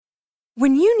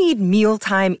When you need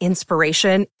mealtime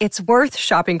inspiration, it's worth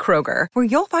shopping Kroger, where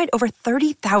you'll find over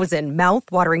 30,000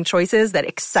 mouth-watering choices that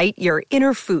excite your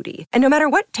inner foodie. And no matter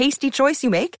what tasty choice you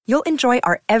make, you'll enjoy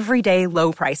our everyday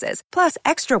low prices, plus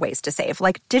extra ways to save,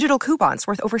 like digital coupons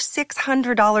worth over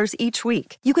 $600 each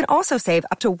week. You can also save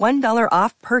up to $1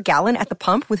 off per gallon at the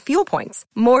pump with fuel points.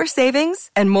 More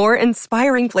savings and more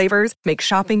inspiring flavors make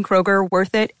shopping Kroger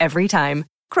worth it every time.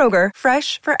 Kroger,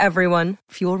 fresh for everyone.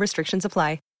 Fuel restrictions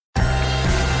apply.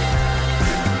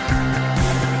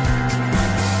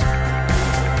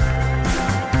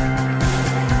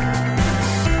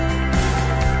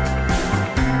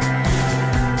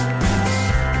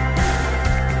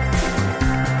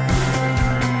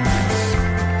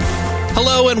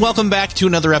 Hello and welcome back to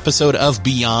another episode of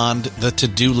Beyond the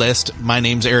To-Do List. My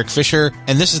name's Eric Fisher,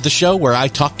 and this is the show where I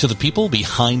talk to the people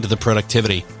behind the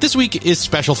productivity. This week is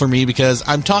special for me because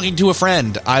I'm talking to a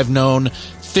friend. I've known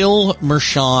Phil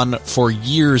Mershon for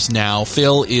years now.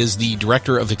 Phil is the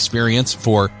Director of Experience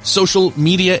for Social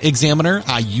Media Examiner.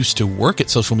 I used to work at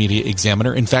Social Media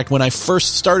Examiner. In fact, when I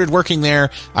first started working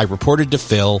there, I reported to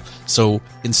Phil. So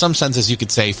in some senses, you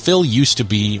could say Phil used to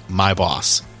be my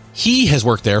boss. He has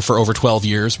worked there for over 12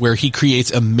 years, where he creates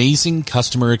amazing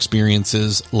customer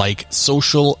experiences like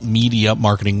Social Media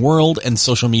Marketing World and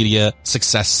Social Media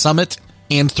Success Summit.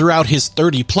 And throughout his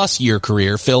 30-plus year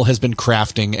career, Phil has been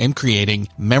crafting and creating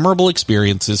memorable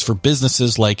experiences for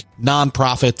businesses like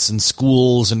nonprofits and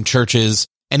schools and churches.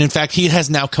 And in fact, he has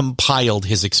now compiled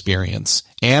his experience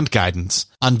and guidance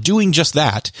on doing just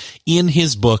that in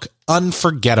his book,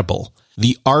 Unforgettable: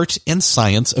 The Art and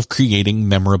Science of Creating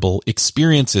Memorable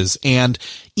Experiences. And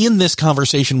in this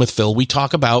conversation with Phil, we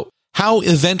talk about how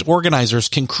event organizers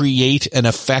can create an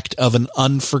effect of an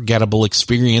unforgettable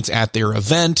experience at their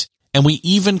event. And we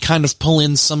even kind of pull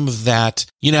in some of that,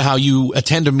 you know, how you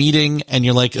attend a meeting and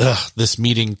you're like, ugh, this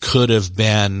meeting could have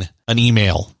been an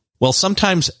email. Well,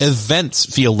 sometimes events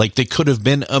feel like they could have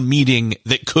been a meeting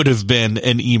that could have been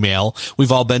an email.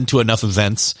 We've all been to enough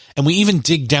events, and we even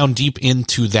dig down deep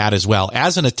into that as well.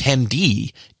 As an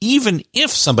attendee, even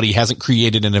if somebody hasn't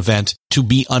created an event to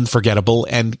be unforgettable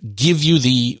and give you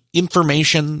the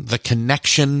information, the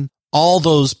connection, all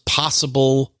those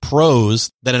possible pros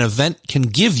that an event can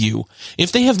give you,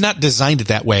 if they have not designed it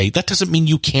that way, that doesn't mean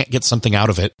you can't get something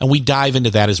out of it. And we dive into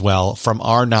that as well from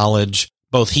our knowledge,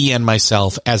 both he and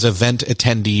myself as event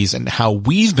attendees, and how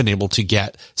we've been able to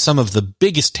get some of the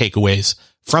biggest takeaways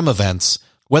from events,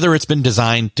 whether it's been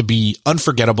designed to be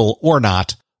unforgettable or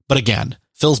not. But again,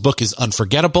 Phil's book is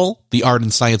Unforgettable: The Art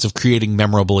and Science of Creating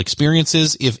Memorable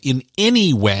Experiences. If in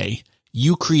any way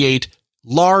you create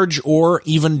large or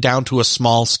even down to a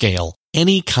small scale,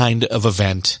 any kind of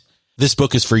event, this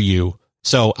book is for you.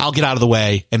 So I'll get out of the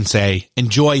way and say,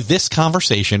 enjoy this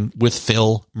conversation with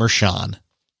Phil Mershon.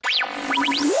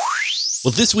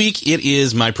 Well, this week it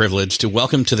is my privilege to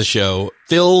welcome to the show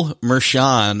Phil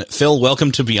Mershon. Phil,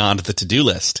 welcome to Beyond the To-Do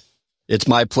List. It's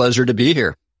my pleasure to be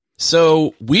here.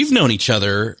 So we've known each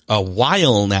other a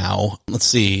while now. Let's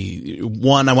see.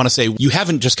 One, I want to say you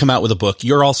haven't just come out with a book.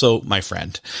 You're also my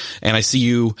friend, and I see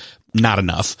you not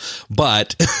enough,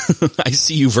 but I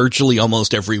see you virtually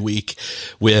almost every week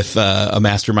with a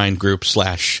mastermind group /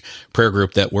 prayer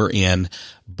group that we're in.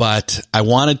 But I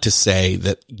wanted to say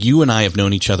that you and I have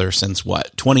known each other since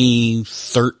what,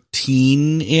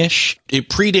 2013-ish? It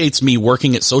predates me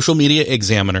working at Social Media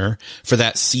Examiner for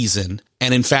that season.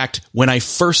 And in fact, when I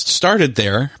first started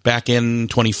there back in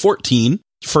 2014,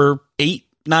 for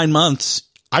 8-9 months,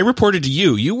 I reported to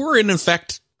you. You were in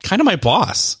effect kind of my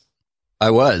boss.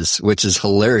 I was, which is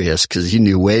hilarious because you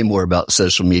knew way more about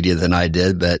social media than I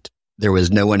did, but there was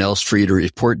no one else for you to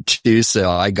report to. So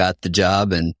I got the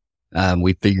job and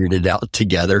we figured it out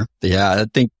together. Yeah, I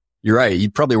think you're right. You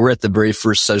probably were at the very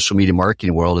first Social Media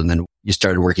Marketing World, and then you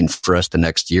started working for us the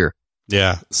next year.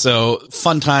 Yeah. So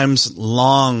fun times,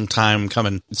 long time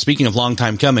coming. Speaking of long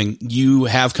time coming, you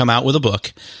have come out with a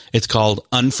book. It's called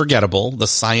Unforgettable: The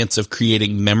Science of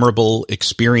Creating Memorable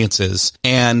Experiences.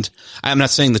 And I'm not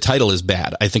saying the title is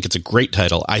bad. I think it's a great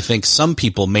title. I think some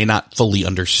people may not fully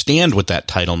understand what that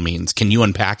title means. Can you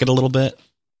unpack it a little bit?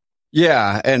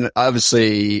 Yeah. And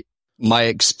obviously my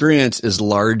experience is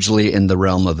largely in the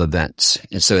realm of events.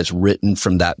 And so it's written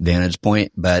from that vantage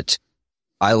point, but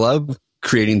I love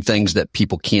creating things that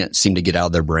people can't seem to get out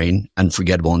of their brain,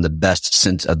 unforgettable in the best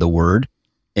sense of the word.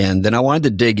 And then I wanted to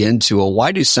dig into, well,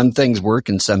 why do some things work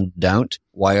and some don't?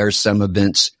 Why are some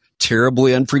events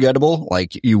terribly unforgettable?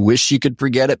 Like you wish you could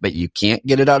forget it, but you can't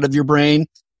get it out of your brain.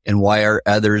 And why are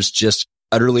others just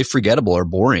utterly forgettable or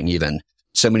boring even?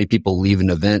 So many people leave an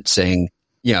event saying,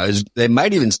 you know, they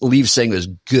might even leave saying it was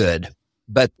good,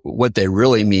 But what they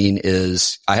really mean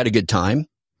is I had a good time,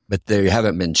 but they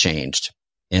haven't been changed.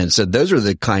 And so those are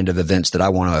the kind of events that I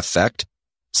want to affect.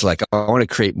 It's like I want to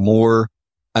create more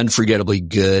unforgettably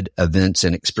good events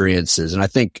and experiences. And I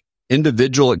think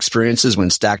individual experiences, when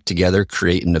stacked together,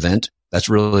 create an event. That's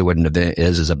really what an event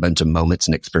is a bunch of moments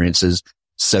and experiences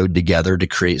sewed together to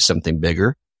create something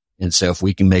bigger. And so if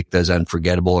we can make those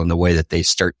unforgettable in the way that they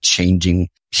start changing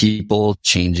people,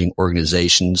 changing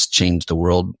organizations, change the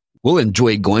world, we'll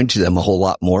enjoy going to them a whole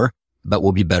lot more, but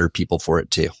we'll be better people for it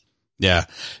too. Yeah.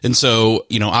 And so,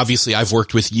 obviously I've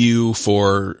worked with you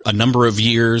for a number of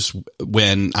years.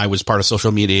 When I was part of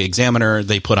Social Media Examiner,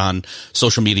 they put on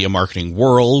Social Media Marketing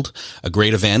World, a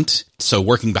great event. So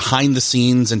working behind the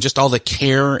scenes and just all the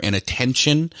care and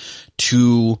attention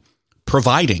to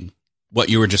providing what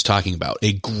you were just talking about,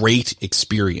 a great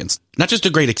experience, not just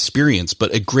a great experience,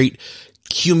 but a great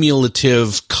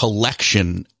cumulative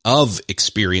collection of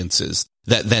experiences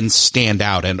that then stand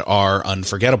out and are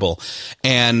unforgettable.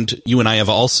 And you and I have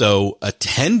also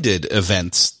attended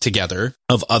events together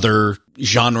of other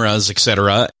genres,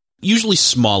 etc., usually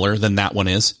smaller than that one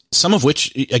is. Some of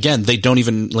which, again, they don't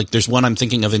even, like, there's one I'm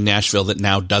thinking of in Nashville that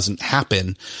now doesn't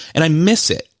happen, and I miss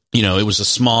it. It was a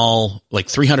small, like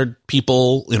 300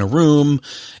 people in a room.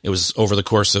 It was over the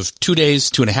course of 2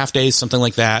 days, 2.5 days, something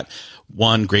like that.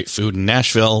 One, great food in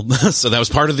Nashville. So that was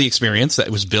part of the experience that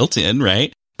was built in,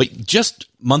 right? But just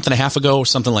a month and a half ago or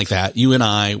something like that, you and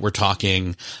I were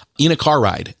talking in a car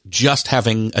ride, just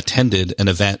having attended an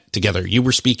event together. You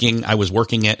were speaking, I was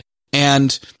working it,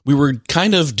 and we were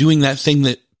kind of doing that thing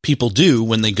that people do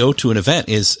when they go to an event,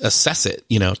 is assess it,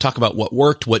 talk about what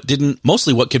worked, what didn't,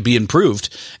 mostly what could be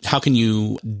improved. How can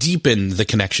you deepen the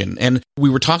connection? And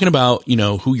we were talking about,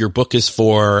 who your book is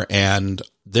for and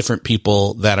different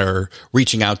people that are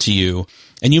reaching out to you.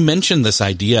 And you mentioned this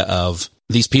idea of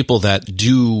these people that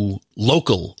do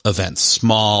local events,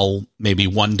 small, maybe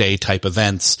 1-day type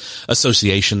events,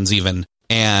 associations even.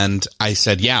 And I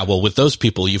said, yeah, well, with those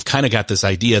people, you've kind of got this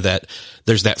idea that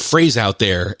there's that phrase out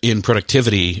there in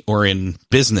productivity or in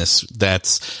business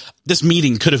that's, this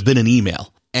meeting could have been an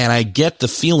email. And I get the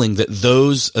feeling that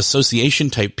those association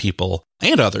type people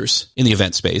and others in the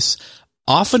event space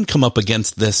often come up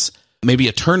against this, maybe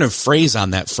a turn of phrase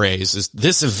on that phrase is,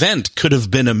 this event could have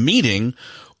been a meeting,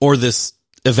 or this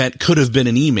event could have been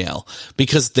an email,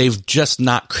 because they've just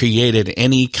not created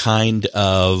any kind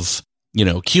of,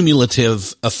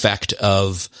 cumulative effect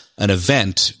of an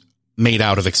event made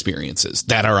out of experiences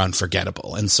that are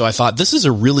unforgettable. And so I thought this is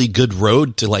a really good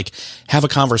road to have a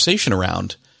conversation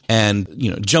around and,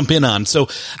 jump in on. So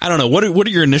I don't know. What are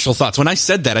your initial thoughts? When I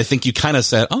said that, I think you kind of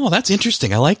said, oh, that's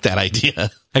interesting. I like that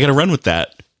idea. I got to run with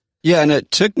that. Yeah. And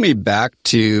it took me back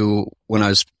to when I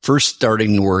was first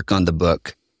starting to work on the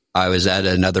book. I was at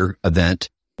another event,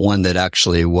 one that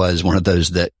actually was one of those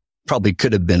that probably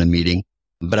could have been a meeting,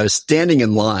 but I was standing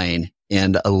in line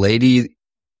and a lady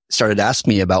started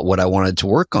asking me about what I wanted to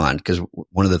work on, because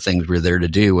one of the things we were there to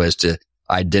do was to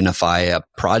identify a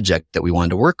project that we wanted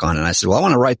to work on. And I said, well, I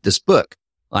want to write this book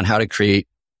on how to create,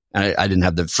 and I didn't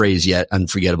have the phrase yet,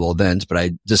 unforgettable events, but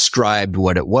I described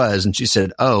what it was. And she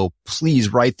said, oh,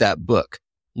 please write that book.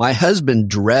 My husband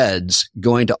dreads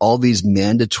going to all these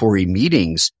mandatory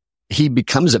meetings. He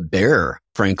becomes a bear,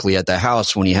 frankly, at the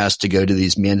house when he has to go to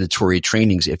these mandatory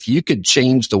trainings. If you could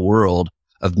change the world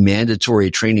of mandatory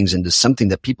trainings into something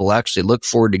that people actually look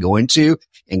forward to going to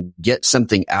and get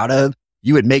something out of,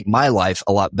 you would make my life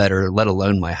a lot better, let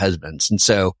alone my husband's. And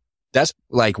so that's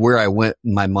like where I went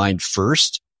in my mind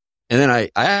first. And then I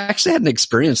actually had an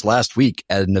experience last week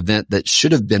at an event that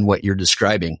should have been what you're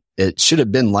describing. It should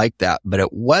have been like that, but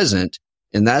it wasn't.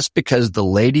 And that's because the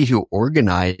lady who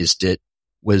organized it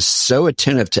was so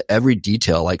attentive to every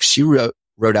detail. Like she wrote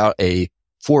out a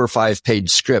 4 or 5 page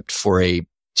script for a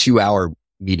 2-hour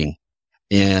meeting.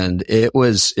 And it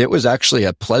was actually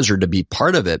a pleasure to be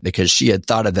part of it, because she had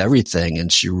thought of everything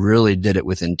and she really did it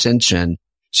with intention.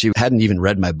 She hadn't even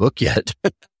read my book yet,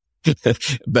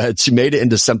 but she made it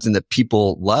into something that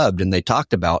people loved and they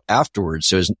talked about afterwards.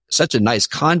 So it was such a nice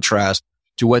contrast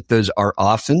to what those are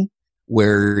often,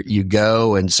 where you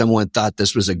go and someone thought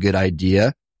this was a good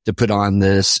idea to put on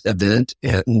this event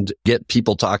and get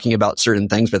people talking about certain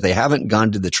things, but they haven't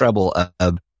gone to the trouble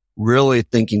of really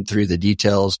thinking through the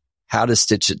details, how to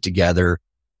stitch it together.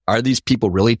 Are these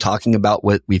people really talking about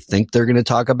what we think they're going to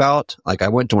talk about? Like I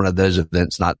went to one of those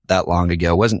events not that long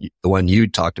ago. It wasn't the one you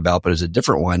talked about, but it was a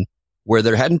different one where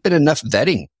there hadn't been enough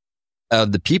vetting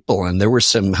of the people. And there were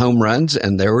some home runs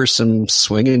and there were some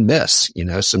swing and miss,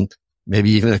 some maybe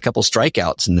even a couple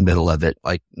strikeouts in the middle of it.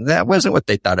 Like that wasn't what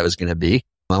they thought it was going to be.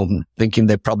 I'm thinking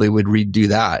they probably would redo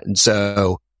that. And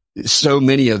so so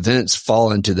many events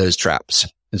fall into those traps.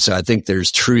 And so I think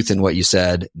there's truth in what you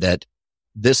said, that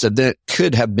this event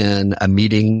could have been a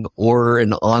meeting or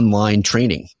an online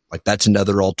training. Like that's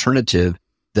another alternative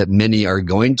that many are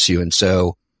going to. And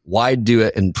so why do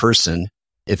it in person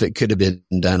if it could have been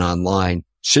done online?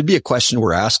 Should be a question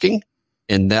we're asking.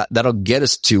 And that'll get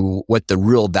us to what the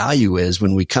real value is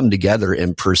when we come together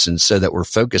in person, so that we're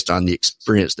focused on the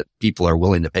experience that people are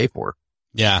willing to pay for.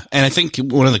 Yeah. And I think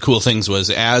one of the cool things was,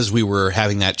 as we were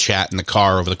having that chat in the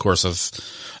car over the course of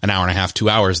an hour and a half, 2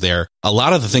 hours there, a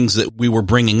lot of the things that we were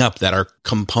bringing up that are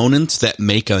components that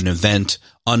make an event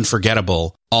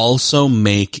unforgettable also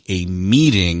make a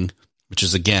meeting, which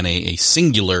is again, a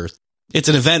singular, it's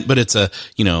an event, but it's a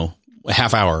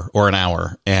half hour or an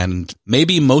hour, and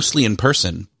maybe mostly in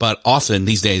person, but often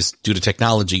these days, due to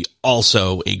technology,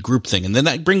 also a group thing. And then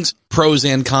that brings pros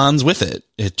and cons with it.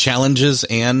 It challenges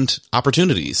and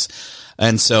opportunities.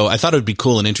 And so I thought it would be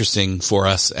cool and interesting for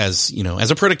us as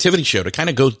a productivity show to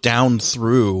kind of go down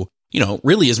through,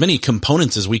 really as many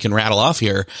components as we can rattle off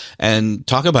here and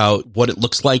talk about what it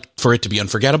looks like for it to be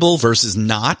unforgettable versus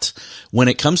not when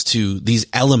it comes to these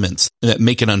elements that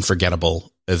make an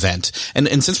unforgettable event.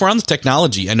 And since we're on the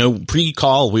technology, I know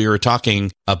pre-call we were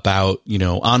talking about,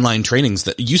 online trainings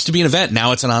that used to be an event.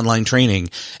 Now it's an online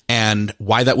training, and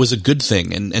why that was a good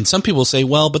thing. And some people say,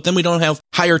 well, but then we don't have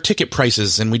higher ticket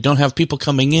prices and we don't have people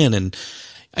coming in. And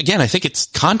again, I think it's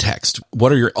context.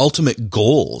 What are your ultimate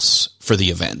goals for the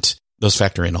event? Those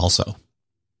factor in also.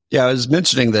 Yeah, I was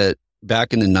mentioning that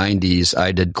back in the 90s,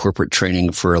 I did corporate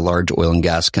training for a large oil and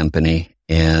gas company.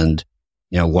 And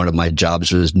one of my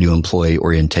jobs was new employee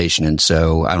orientation. And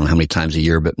so I don't know how many times a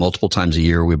year, but multiple times a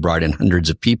year, we brought in hundreds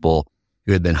of people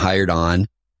who had been hired on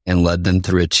and led them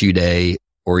through a 2-day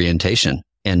orientation.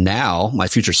 And now my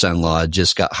future son-in-law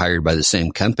just got hired by the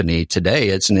same company. Today,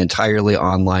 it's an entirely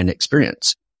online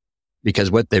experience,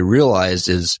 because what they realized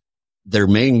is their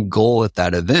main goal at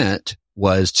that event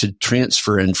was to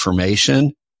transfer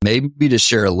information, maybe to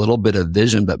share a little bit of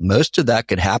vision, but most of that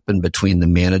could happen between the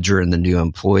manager and the new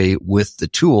employee with the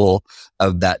tool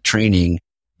of that training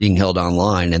being held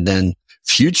online. And then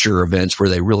future events where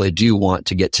they really do want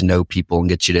to get to know people and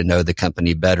get you to know the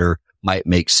company better might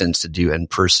make sense to do in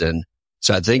person.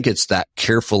 So I think it's that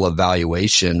careful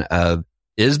evaluation of,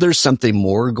 is there something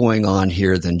more going on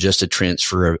here than just a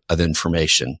transfer of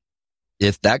information?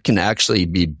 If that can actually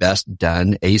be best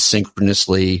done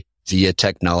asynchronously via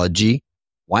technology,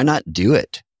 why not do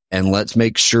it? And let's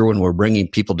make sure when we're bringing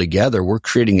people together, we're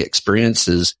creating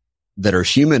experiences that are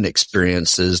human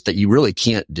experiences that you really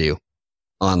can't do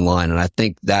online. And I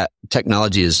think that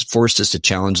technology has forced us to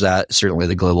challenge that. Certainly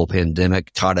the global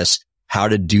pandemic taught us how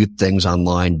to do things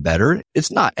online better.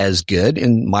 It's not as good,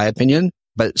 in my opinion,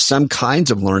 but some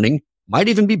kinds of learning might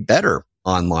even be better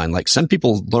online. Like some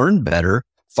people learn better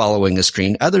following a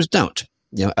screen, others don't.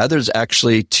 Others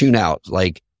actually tune out.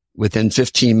 Like within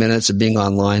 15 minutes of being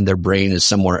online, their brain is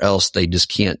somewhere else. They just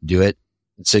can't do it.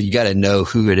 So you got to know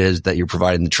who it is that you're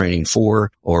providing the training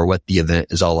for or what the event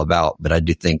is all about. But I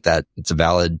do think that it's a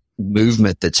valid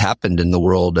movement that's happened in the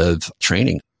world of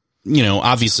training.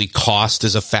 Obviously cost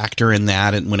is a factor in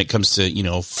that. And when it comes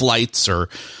to, flights or,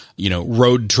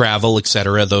 road travel, et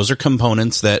cetera, those are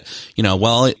components that,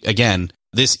 again,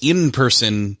 this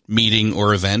in-person meeting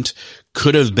or event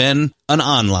could have been an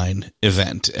online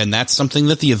event. And that's something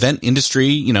that the event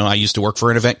industry, I used to work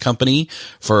for an event company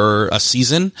for a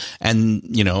season and,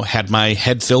 had my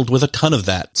head filled with a ton of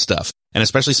that stuff. And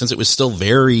especially since it was still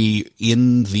very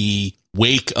in the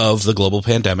wake of the global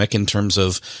pandemic in terms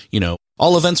of,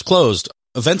 all events closed,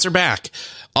 events are back,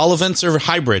 all events are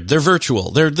hybrid, they're virtual,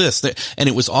 they're this, and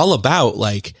it was all about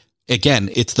again,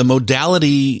 it's the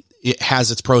modality, it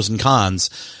has its pros and cons.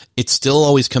 It still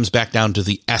always comes back down to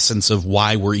the essence of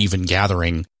why we're even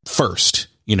gathering first.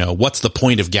 What's the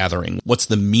point of gathering? What's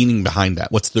the meaning behind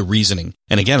that? What's the reasoning?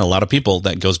 And again, a lot of people,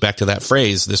 that goes back to that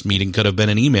phrase, this meeting could have been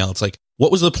an email. It's like,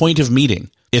 what was the point of meeting?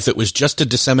 If it was just to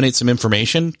disseminate some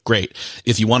information, great.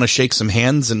 If you want to shake some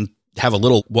hands and have a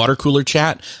little water cooler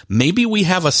chat, maybe we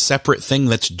have a separate thing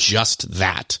that's just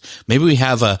that. Maybe we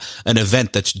have an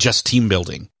event that's just team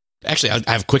building. Actually,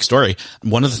 I have a quick story.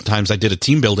 One of the times I did a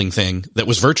team building thing that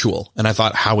was virtual, and I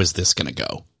thought, how is this going to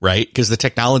go? Right? Because the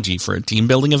technology for a team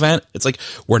building event, it's like,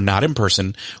 we're not in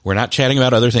person. We're not chatting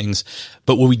about other things.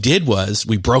 But what we did was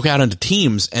we broke out into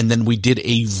teams, and then we did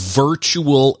a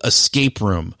virtual escape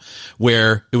room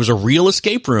where it was a real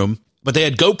escape room, but they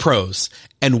had GoPros,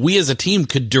 and we as a team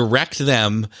could direct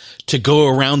them to go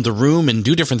around the room and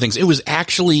do different things. It was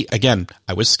actually, again,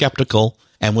 I was skeptical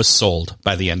and was sold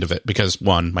by the end of it because,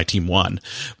 one, my team won.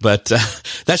 But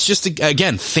that's just,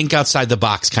 again, think outside the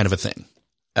box kind of a thing.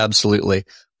 Absolutely.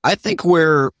 I think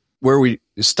where we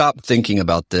stop thinking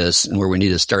about this and where we need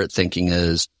to start thinking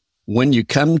is when you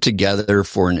come together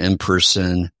for an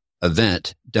in-person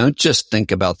event, don't just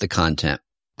think about the content.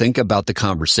 Think about the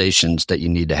conversations that you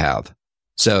need to have.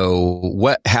 So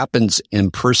what happens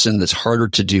in person that's harder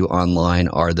to do online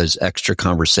are those extra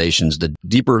conversations, the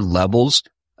deeper levels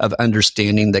of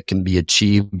understanding that can be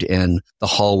achieved in the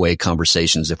hallway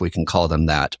conversations, if we can call them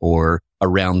that, or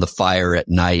around the fire at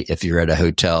night if you're at a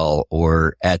hotel,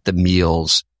 or at the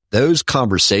meals. Those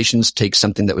conversations take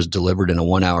something that was delivered in a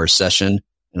 1-hour session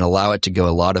and allow it to go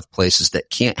a lot of places that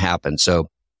can't happen. So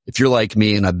if you're like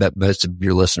me, and I bet most of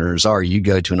your listeners are, you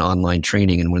go to an online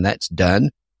training, and when that's done,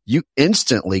 you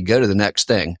instantly go to the next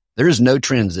thing. There is no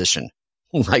transition.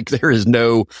 Like there is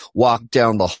no walk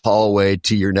down the hallway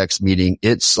to your next meeting.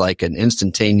 It's like an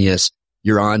instantaneous,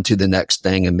 you're on to the next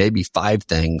thing, and maybe 5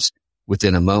 things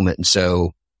within a moment. And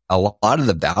so a lot of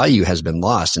the value has been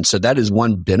lost. And so that is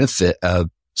one benefit of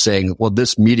saying, well,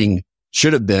 this meeting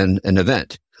should have been an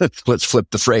event. Let's flip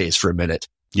the phrase for a minute.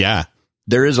 Yeah.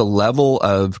 There is a level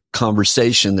of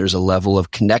conversation. There's a level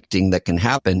of connecting that can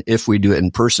happen if we do it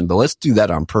in person, but let's do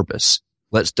that on purpose.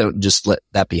 Let's don't just let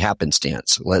that be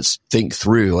happenstance. Let's think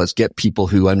through. Let's get people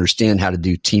who understand how to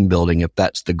do team building if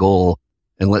that's the goal.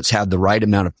 And let's have the right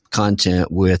amount of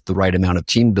content with the right amount of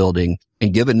team building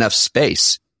and give enough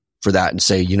space for that and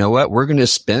say, you know what, we're going to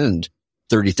spend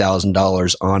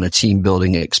 $30,000 on a team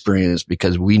building experience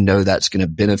because we know that's going to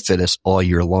benefit us all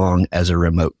year long as a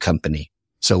remote company.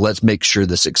 So let's make sure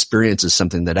this experience is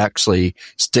something that actually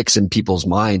sticks in people's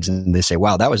minds and they say,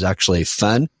 wow, that was actually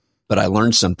fun, but I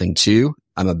learned something too.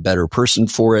 I'm a better person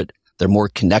for it. They're more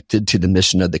connected to the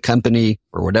mission of the company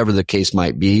or whatever the case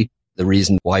might be, the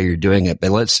reason why you're doing it. But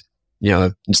let's,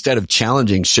 instead of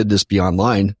challenging, should this be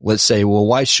online? Let's say, well,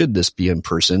 why should this be in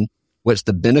person? What's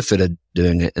the benefit of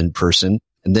doing it in person?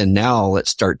 And then now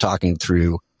let's start talking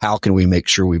through how can we make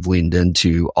sure we've leaned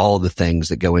into all the things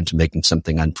that go into making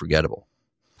something unforgettable.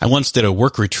 I once did a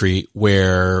work retreat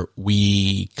where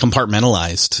we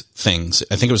compartmentalized things.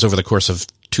 I think it was over the course of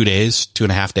 2 days,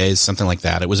 2.5 days, something like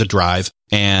that. It was a drive,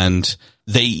 and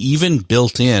they even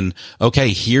built in, okay,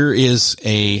 here is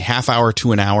a half hour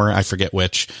to an hour, I forget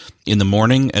which, in the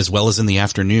morning as well as in the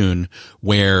afternoon,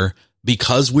 where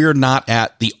because we're not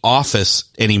at the office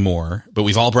anymore, but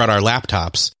we've all brought our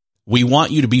laptops, we want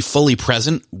you to be fully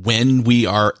present when we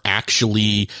are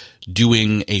actually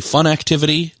doing a fun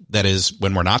activity. That is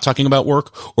when we're not talking about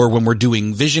work, or when we're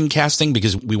doing vision casting,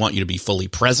 because we want you to be fully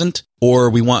present, or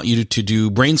we want you to do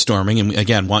brainstorming and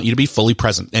again, want you to be fully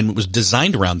present. And it was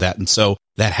designed around that. And so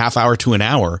that half hour to an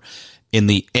hour in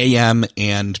the AM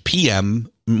and PM,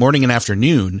 morning and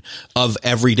afternoon of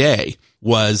every day,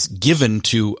 was given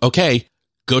to, okay,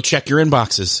 go check your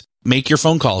inboxes. Make your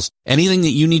phone calls, anything that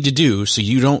you need to do so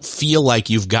you don't feel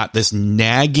like you've got this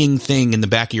nagging thing in the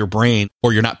back of your brain,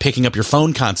 or you're not picking up your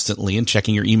phone constantly and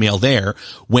checking your email there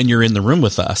when you're in the room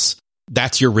with us.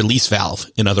 That's your release valve,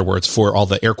 in other words, for all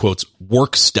the air quotes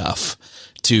work stuff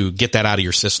to get that out of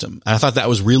your system. And I thought that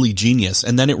was really genius.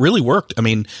 And then it really worked. I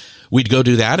mean, we'd go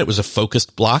do that. It was a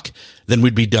focused block. Then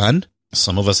we'd be done.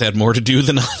 Some of us had more to do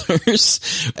than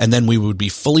others. And then we would be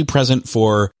fully present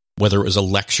for whether it was a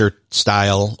lecture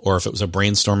style or if it was a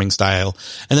brainstorming style.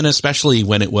 And then especially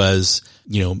when it was,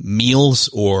 meals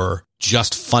or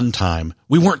just fun time.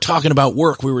 We weren't talking about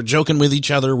work. We were joking with each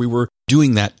other. We were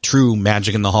doing that true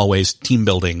magic in the hallways, team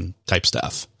building type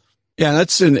stuff. Yeah,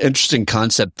 that's an interesting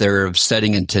concept there of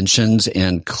setting intentions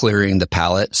and clearing the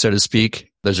palette, so to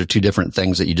speak. Those are 2 different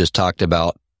things that you just talked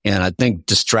about. And I think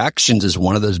distractions is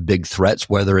one of those big threats,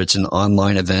 whether it's an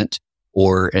online event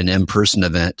or an in-person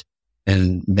event.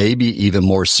 And maybe even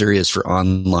more serious for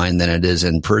online than it is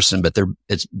in person, but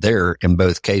it's there in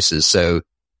both cases. So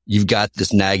you've got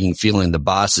this nagging feeling. The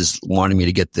boss is wanting me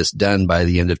to get this done by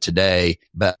the end of today,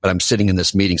 but I'm sitting in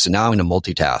this meeting. So now I'm going to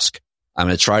multitask. I'm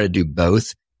going to try to do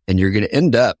both, and you're going to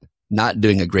end up not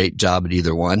doing a great job at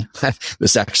either one.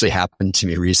 This actually happened to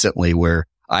me recently where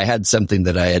I had something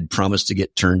that I had promised to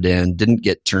get turned in, didn't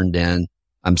get turned in.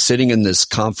 I'm sitting in this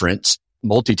conference,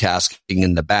 multitasking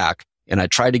in the back. And I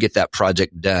tried to get that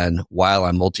project done while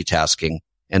I'm multitasking.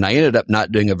 And I ended up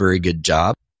not doing a very good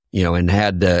job, and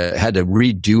had to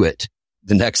redo it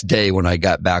the next day when I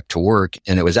got back to work.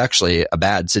 And it was actually a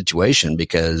bad situation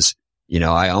because,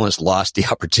 I almost lost the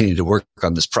opportunity to work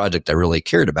on this project I really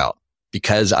cared about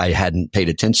because I hadn't paid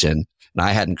attention and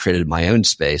I hadn't created my own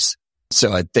space.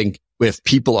 So I think if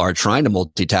people are trying to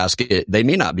multitask it, they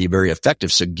may not be very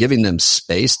effective. So giving them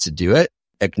space to do it,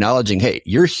 acknowledging, hey,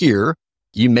 you're here.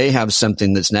 You may have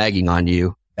something that's nagging on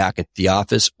you back at the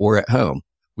office or at home.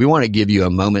 We want to give you a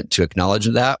moment to acknowledge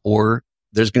that or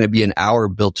there's going to be an hour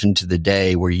built into the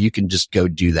day where you can just go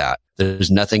do that.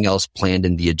 There's nothing else planned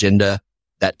in the agenda.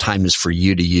 That time is for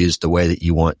you to use the way that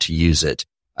you want to use it.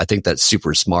 I think that's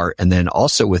super smart. And then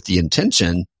also with the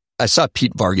intention, I saw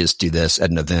Pete Vargas do this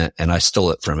at an event and I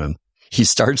stole it from him. He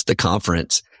starts the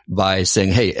conference by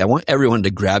saying, hey, I want everyone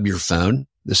to grab your phone.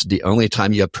 This is the only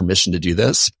time you have permission to do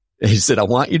this. And he said, I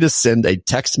want you to send a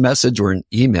text message or an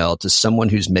email to someone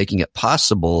who's making it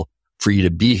possible for you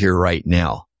to be here right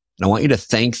now. And I want you to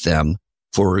thank them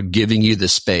for giving you the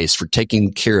space, for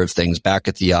taking care of things back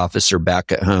at the office or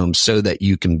back at home so that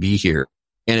you can be here.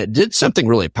 And it did something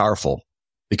really powerful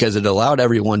because it allowed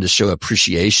everyone to show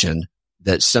appreciation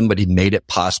that somebody made it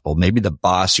possible. Maybe the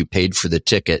boss who paid for the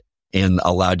ticket and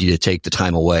allowed you to take the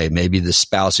time away. Maybe the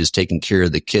spouse who's taking care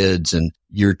of the kids and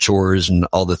your chores and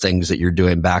all the things that you're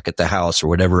doing back at the house or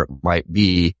whatever it might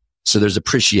be. So there's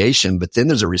appreciation, but then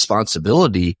there's a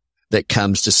responsibility that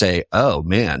comes to say, oh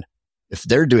man, if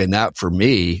they're doing that for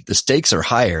me, the stakes are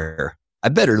higher. I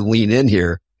better lean in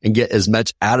here and get as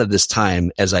much out of this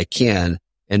time as I can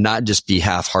and not just be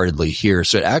half-heartedly here.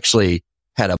 So it actually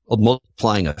had a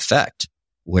multiplying effect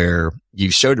where you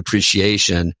showed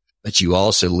appreciation, but you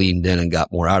also leaned in and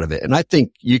got more out of it. And I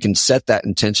think you can set that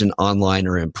intention online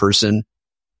or in person.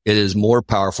 It is more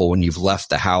powerful when you've left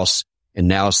the house and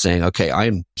now saying, okay,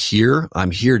 I'm here.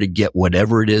 I'm here to get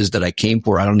whatever it is that I came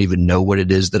for. I don't even know what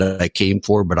it is that I came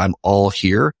for, but I'm all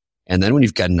here. And then when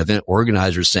you've got an event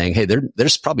organizer saying, hey,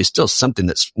 there's probably still something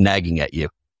that's nagging at you.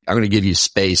 I'm going to give you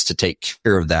space to take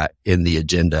care of that in the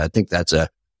agenda. I think that's a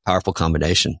powerful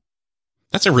combination.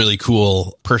 That's a really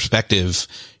cool perspective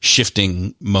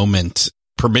shifting moment,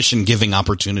 permission giving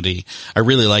opportunity. I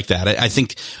really like that. I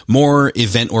think more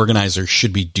event organizers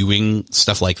should be doing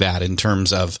stuff like that in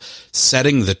terms of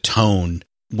setting the tone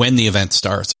when the event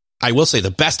starts. I will say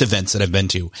the best events that I've been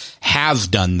to have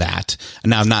done that.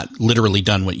 Now, I've not literally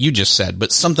done what you just said,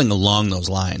 but something along those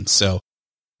lines. So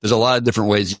there's a lot of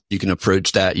different ways you can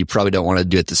approach that. You probably don't want to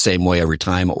do it the same way every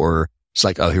time, or it's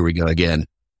like, oh, here we go again.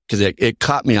 Because it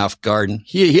caught me off guard. And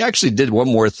he actually did one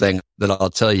more thing that I'll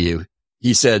tell you.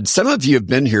 He said, some of you have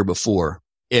been here before,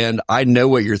 and I know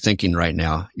what you're thinking right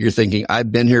now. You're thinking,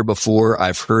 I've been here before.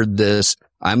 I've heard this.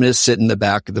 I'm going to sit in the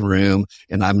back of the room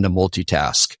and I'm going to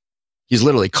multitask. He's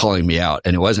literally calling me out.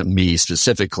 And it wasn't me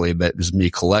specifically, but it was me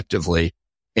collectively.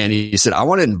 And he said, I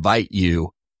want to invite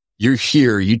you. You're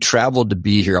here. You traveled to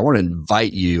be here. I want to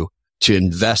invite you to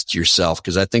invest yourself,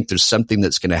 because I think there's something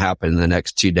that's going to happen in the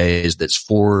next 2 days that's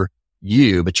for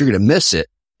you, but you're going to miss it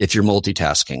if you're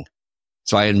multitasking.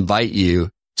 So I invite you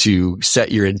to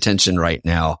set your intention right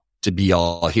now to be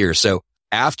all here. So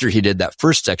after he did that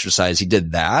first exercise, he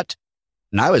did that,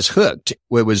 and I was hooked.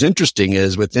 What was interesting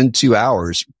is within 2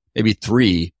 hours, maybe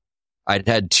 3, I'd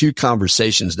had 2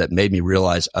 conversations that made me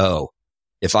realize, oh,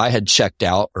 if I had checked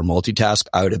out or multitasked,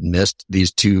 I would have missed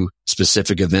these 2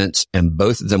 specific events, and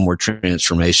both of them were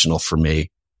transformational for me.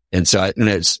 And so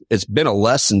it's been a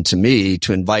lesson to me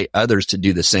to invite others to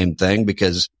do the same thing,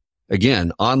 because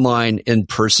again, online, in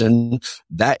person,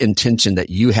 that intention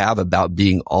that you have about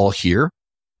being all here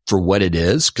for what it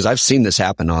is, because I've seen this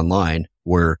happen online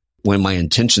where when my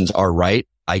intentions are right,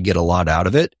 I get a lot out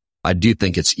of it. I do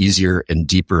think it's easier and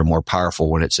deeper and more powerful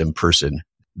when it's in person.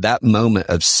 That moment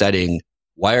of setting,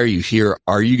 why are you here?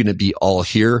 Are you going to be all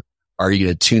here? Are you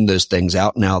going to tune those things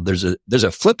out? Now, there's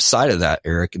a flip side of that,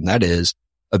 Eric, and that is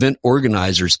event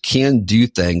organizers can do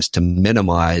things to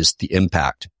minimize the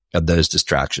impact of those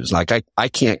distractions. Like I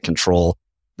can't control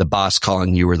the boss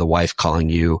calling you or the wife calling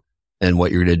you and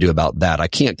what you're going to do about that. I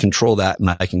can't control that, and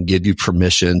I can give you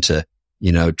permission to,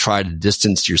 try to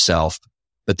distance yourself.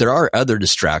 But there are other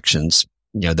distractions,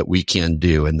 that we can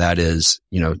do. And that is,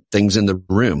 things in the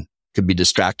room could be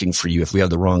distracting for you if we have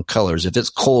the wrong colors, if it's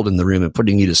cold in the room and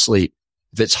putting you to sleep,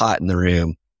 if it's hot in the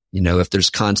room, if there's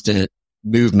constant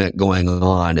movement going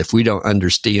on, if we don't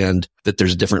understand that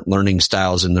there's different learning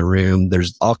styles in the room,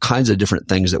 there's all kinds of different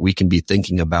things that we can be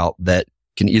thinking about that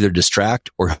can either distract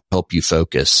or help you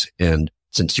focus. And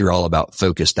since you're all about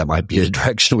focus, that might be a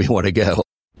direction we want to go.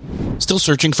 Still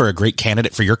searching for a great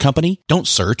candidate for your company? Don't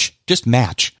search, just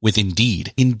match with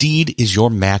Indeed. Indeed is your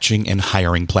matching and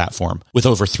hiring platform with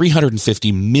over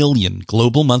 350 million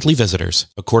global monthly visitors,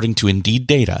 according to Indeed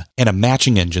data, and a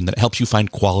matching engine that helps you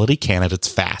find quality candidates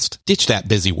fast. Ditch that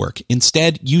busy work.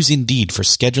 Instead, use Indeed for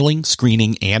scheduling,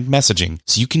 screening, and messaging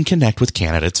so you can connect with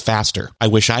candidates faster. I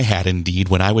wish I had Indeed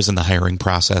when I was in the hiring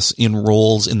process in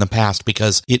roles in the past,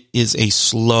 because it is a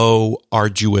slow,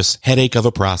 arduous headache of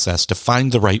a process to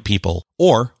find the right people.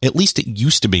 Or, at least it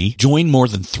used to be. Join more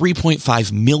than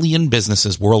 3.5 million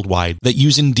businesses worldwide that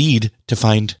use Indeed to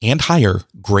find and hire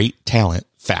great talent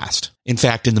fast. In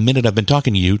fact, in the minute I've been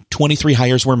talking to you, 23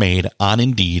 hires were made on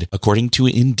Indeed, according to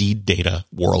Indeed data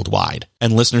worldwide.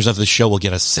 And listeners of the show will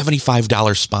get a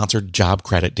 $75 sponsored job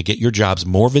credit to get your jobs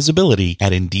more visibility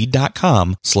at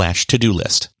Indeed.com/to-do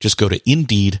list. Just go to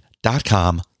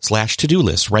Indeed.com/to-do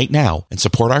list right now and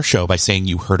support our show by saying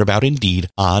you heard about Indeed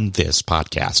on this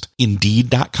podcast.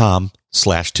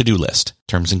 Indeed.com/to-do list.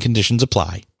 Terms and conditions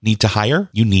apply. Need to hire?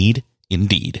 You need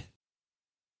Indeed.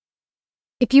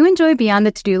 If you enjoy Beyond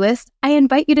the To-Do List, I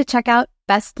invite you to check out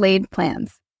Best Laid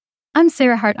Plans. I'm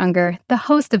Sarah Hart-Unger, the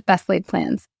host of Best Laid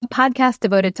Plans, a podcast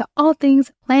devoted to all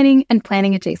things planning and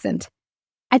planning adjacent.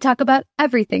 I talk about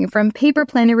everything from paper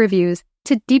planner reviews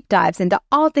to deep dives into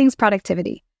all things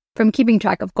productivity, from keeping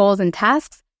track of goals and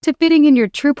tasks to fitting in your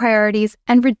true priorities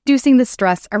and reducing the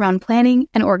stress around planning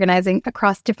and organizing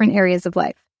across different areas of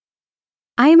life.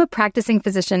 I am a practicing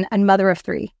physician and mother of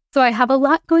 3, so I have a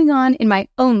lot going on in my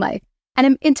own life, and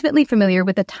I'm intimately familiar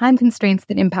with the time constraints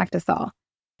that impact us all.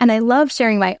 And I love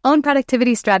sharing my own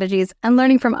productivity strategies and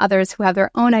learning from others who have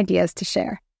their own ideas to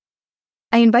share.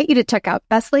 I invite you to check out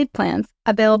Best Laid Plans,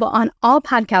 available on all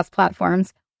podcast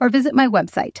platforms, or visit my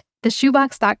website,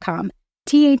 theshoebox.com,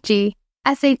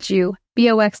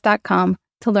 THESHUBOX.com,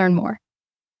 to learn more.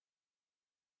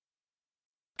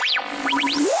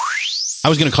 I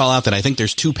was going to call out that I think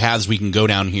there's 2 paths we can go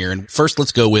down here. And first,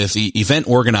 let's go with the event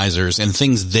organizers and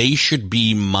things they should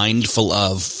be mindful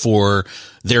of for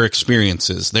their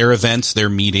experiences, their events, their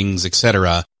meetings,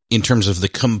 etc., in terms of the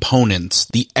components,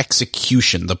 the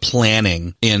execution, the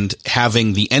planning, and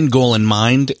having the end goal in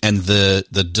mind and the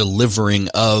delivering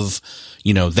of,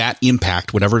 that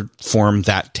impact, whatever form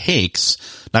that takes,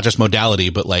 not just modality,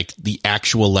 but like the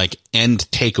actual end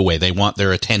takeaway. They want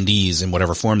their attendees in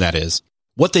whatever form that is,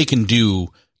 what they can do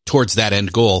towards that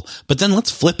end goal. But then let's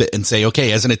flip it and say,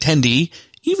 okay, as an attendee,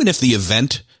 even if the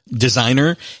event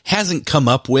designer hasn't come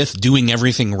up with doing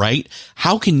everything right,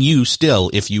 how can you still,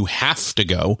 if you have to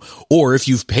go, or if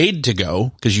you've paid to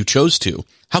go because you chose to,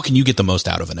 how can you get the most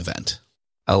out of an event?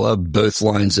 I love both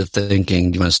lines of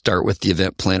thinking. Do you want to start with the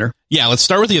event planner? Yeah, let's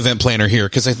start with the event planner here,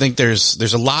 because I think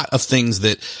there's a lot of things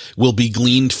that will be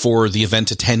gleaned for the event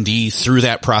attendee through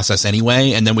that process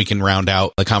anyway, and then we can round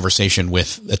out a conversation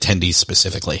with attendees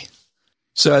specifically.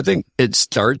 So I think it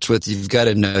starts with you've got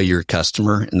to know your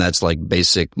customer, and that's like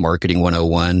basic marketing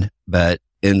 101. But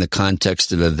in the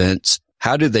context of events,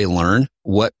 how do they learn?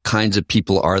 What kinds of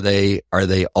people are they? Are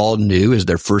they all new? Is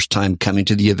their first time coming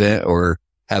to the event, or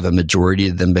have a majority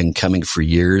of them been coming for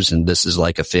years and this is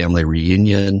like a family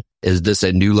reunion? Is this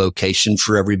a new location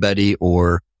for everybody,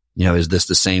 or, is this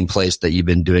the same place that you've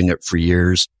been doing it for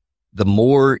years? The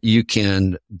more you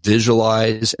can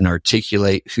visualize and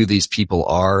articulate who these people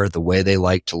are, the way they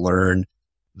like to learn,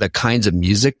 the kinds of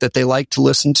music that they like to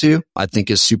listen to, I think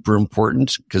is super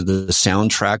important, because the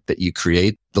soundtrack that you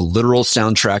create, the literal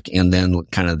soundtrack and then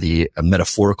kind of the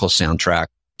metaphorical soundtrack,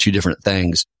 2 different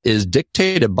things, is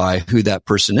dictated by who that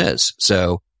person is.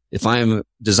 So if I'm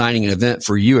designing an event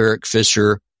for you, Eric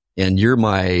Fisher, and you're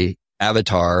my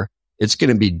avatar, it's going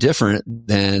to be different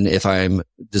than if I'm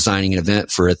designing an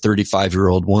event for a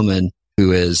 35-year-old woman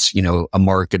who is, a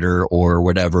marketer or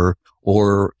whatever,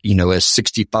 or, a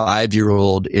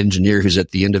 65-year-old engineer who's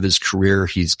at the end of his career.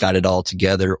 He's got it all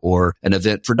together, or an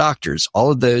event for doctors.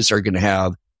 All of those are going to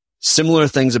have similar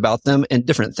things about them and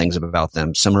different things about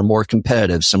them. Some are more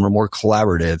competitive, some are more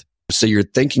collaborative. So you're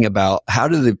thinking about, how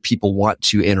do the people want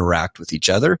to interact with each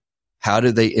other? How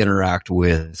do they interact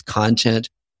with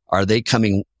content? Are they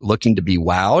coming looking to be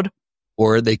wowed,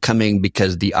 or are they coming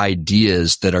because the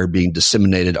ideas that are being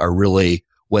disseminated are really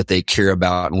what they care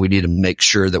about? And we need to make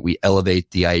sure that we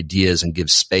elevate the ideas and give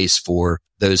space for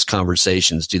those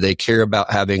conversations. Do they care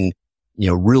about having,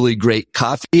 really great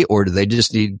coffee, or do they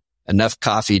just need enough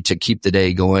coffee to keep the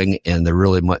day going, and they're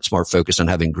really much more focused on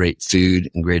having great food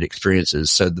and great experiences?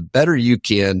 So the better you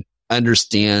can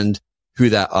understand who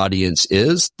that audience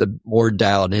is, the more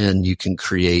dialed in you can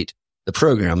create the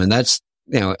program. And that's,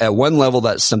 at one level,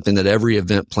 that's something that every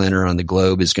event planner on the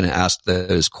globe is going to ask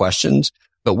those questions.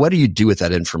 But what do you do with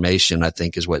that information, I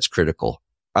think, is what's critical.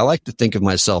 I like to think of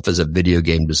myself as a video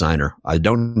game designer. I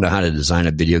don't know how to design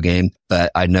a video game,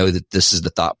 but I know that this is the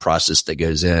thought process that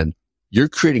goes in. You're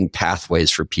creating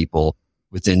pathways for people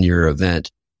within your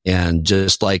event. And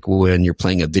just like when you're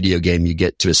playing a video game, you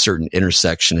get to a certain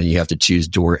intersection and you have to choose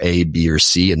door A, B, or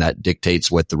C, and that dictates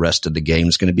what the rest of the game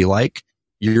is going to be like.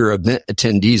 Your event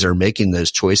attendees are making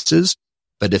those choices,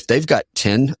 but if they've got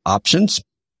 10 options,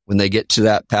 when they get to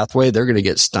that pathway, they're going to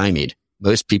get stymied.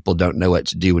 Most people don't know what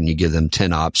to do when you give them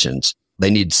 10 options. They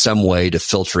need some way to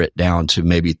filter it down to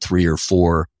maybe 3 or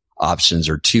 4 options,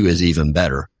 or 2 is even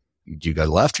better. Do you go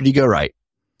left or do you go right?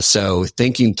 So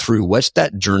thinking through what's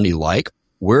that journey like?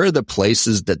 Where are the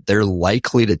places that they're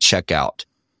likely to check out?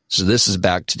 So this is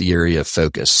back to the area of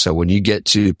focus. So when you get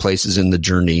to places in the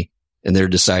journey and they're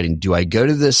deciding, do I go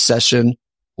to this session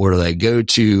or do I go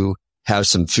to have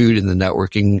some food in the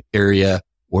networking area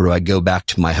or do I go back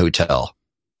to my hotel?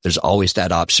 There's always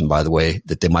that option, by the way,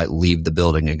 that they might leave the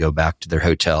building and go back to their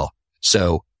hotel.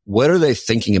 So what are they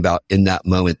thinking about in that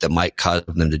moment that might cause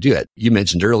them to do it? You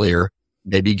mentioned earlier,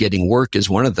 maybe getting work is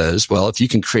one of those. Well, if you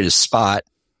can create a spot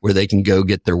where they can go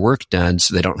get their work done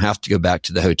so they don't have to go back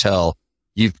to the hotel,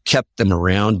 you've kept them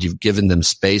around, you've given them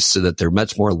space so that they're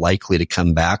much more likely to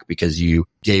come back because you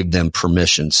gave them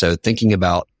permission. So thinking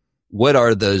about what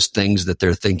are those things that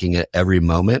they're thinking at every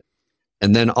moment?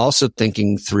 And then also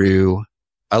thinking through,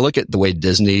 I look at the way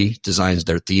Disney designs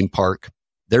their theme park.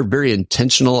 They're very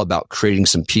intentional about creating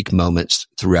some peak moments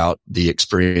throughout the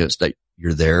experience that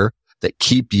you're there that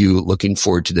keep you looking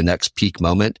forward to the next peak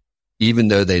moment, even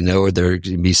though they know there are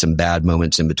going to be some bad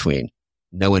moments in between.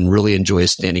 No one really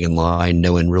enjoys standing in line.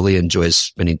 No one really enjoys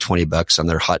spending $20 on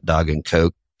their hot dog and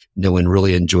Coke. No one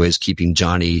really enjoys keeping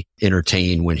Johnny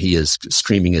entertained when he is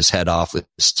screaming his head off with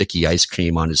sticky ice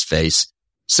cream on his face.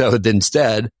 So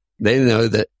instead, they know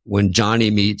that when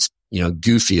Johnny meets,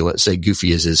 Goofy, let's say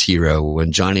Goofy is his hero.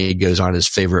 When Johnny goes on his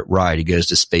favorite ride, he goes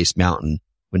to Space Mountain.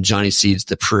 When Johnny sees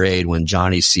the parade, when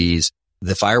Johnny sees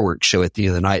the fireworks show at the end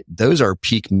of the night, those are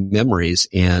peak memories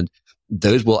and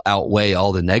those will outweigh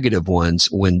all the negative ones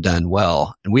when done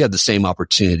well. And we have the same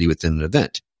opportunity within an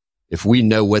event. If we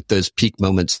know what those peak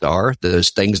moments are, those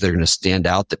things that are going to stand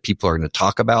out that people are going to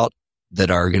talk about,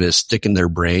 that are going to stick in their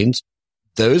brains,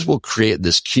 those will create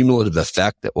this cumulative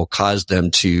effect that will cause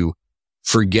them to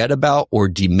forget about or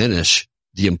diminish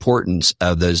the importance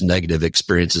of those negative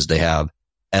experiences they have,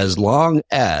 as long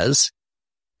as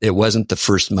it wasn't the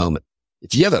first moment.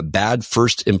 If you have a bad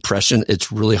first impression,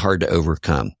 it's really hard to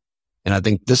overcome. And I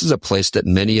think this is a place that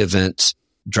many events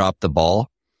drop the ball.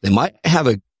 They might have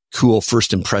a cool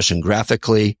first impression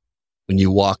graphically. When you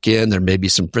walk in, there may be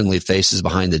some friendly faces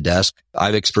behind the desk.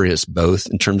 I've experienced both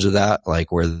in terms of that,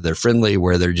 like where they're friendly,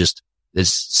 where they're just,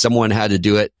 someone had to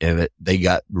do it and they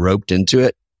got roped into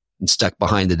it and stuck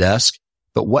behind the desk.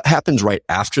 But what happens right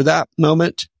after that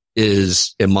moment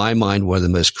is, in my mind, one of the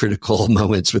most critical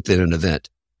moments within an event.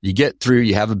 You get through,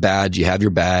 you have a badge, you have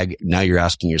your bag. Now you're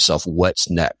asking yourself, what's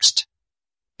next?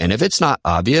 And if it's not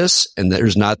obvious and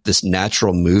there's not this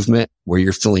natural movement where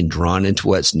you're feeling drawn into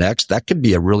what's next, that could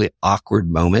be a really awkward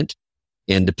moment.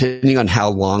 And depending on how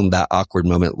long that awkward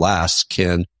moment lasts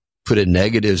can put a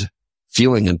negative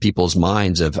feeling in people's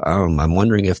minds of, I'm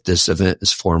wondering if this event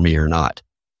is for me or not.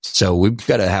 So we've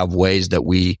got to have ways that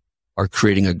we are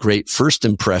creating a great first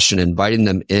impression, inviting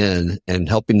them in and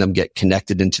helping them get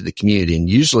connected into the community. And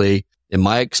usually, in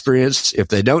my experience, if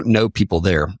they don't know people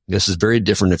there, this is very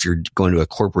different if you're going to a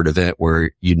corporate event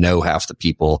where you know half the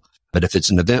people. But if it's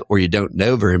an event where you don't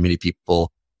know very many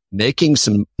people, making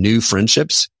some new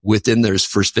friendships within those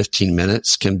first 15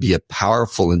 minutes can be a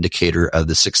powerful indicator of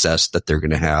the success that they're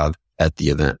going to have at the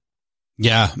event.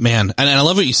 Yeah, man. And I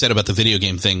love what you said about the video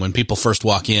game thing. When people first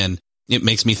walk in, it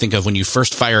makes me think of when you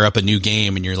first fire up a new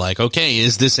game and you're like, okay,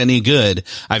 is this any good?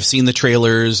 I've seen the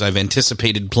trailers. I've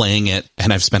anticipated playing it.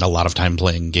 And I've spent a lot of time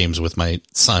playing games with my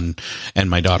son and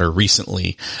my daughter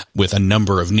recently with a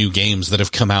number of new games that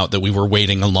have come out that we were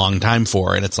waiting a long time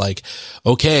for. And it's like,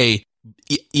 okay,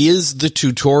 is the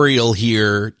tutorial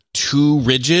here too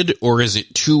rigid or is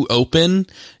it too open?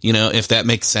 If that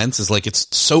makes sense, is like, it's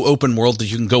so open world that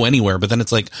you can go anywhere, but then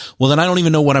it's like, well, then I don't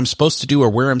even know what I'm supposed to do or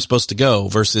where I'm supposed to go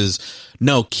versus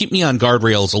no, keep me on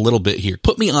guardrails a little bit here.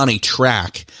 Put me on a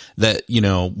track that,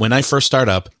 when I first start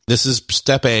up, this is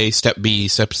step A, step B,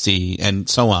 step C, and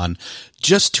so on,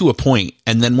 just to a point.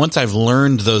 And then once I've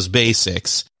learned those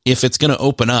basics, if it's going to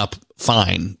open up,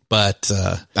 fine. But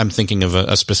I'm thinking of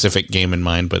a specific game in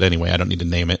mind. But anyway, I don't need to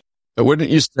name it. But wouldn't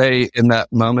you say in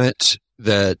that moment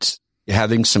that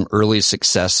having some early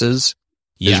successes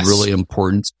is really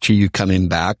important to you coming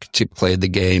back to play the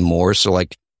game more? So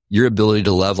like your ability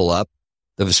to level up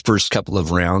those first couple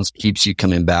of rounds keeps you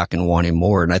coming back and wanting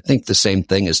more. And I think the same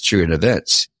thing is true in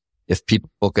events. If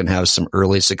people can have some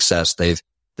early success, they've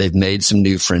made some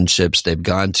new friendships, they've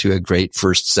gone to a great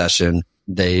first session,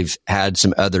 they've had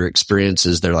some other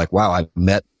experiences. They're like, wow, I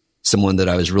met someone that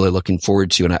I was really looking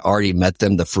forward to. And I already met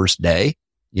them the first day,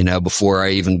 before I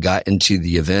even got into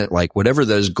the event, like whatever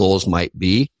those goals might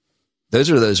be, those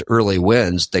are those early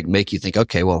wins that make you think,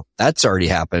 okay, well, that's already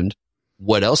happened.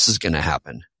 What else is going to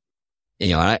happen?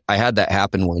 I had that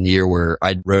happen one year where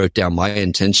I wrote down my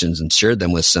intentions and shared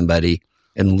them with somebody.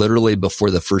 And literally before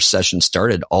the first session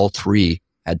started, all three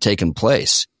had taken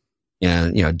place.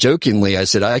 And, jokingly, I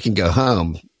said, I can go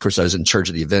home. Of course, I was in charge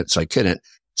of the event, so I couldn't.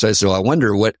 So I said, well, I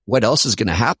wonder what else is going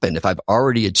to happen if I've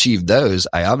already achieved those.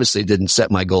 I obviously didn't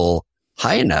set my goal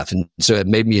high enough. And so it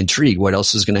made me intrigued. What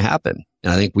else is going to happen?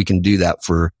 And I think we can do that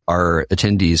for our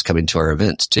attendees coming to our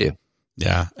events too.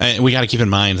 Yeah. And we got to keep in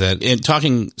mind that in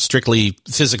talking strictly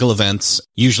physical events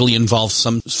usually involve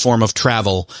some form of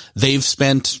travel. They've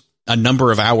spent a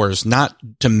number of hours, not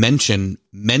to mention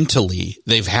mentally,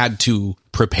 they've had to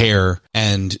prepare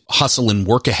and hustle and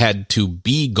work ahead to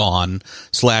be gone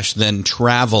 / then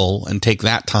travel and take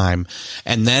that time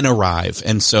and then arrive.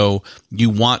 And so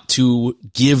you want to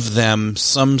give them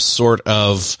some sort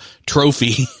of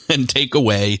trophy and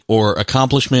takeaway or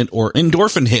accomplishment or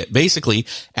endorphin hit, basically,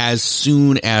 as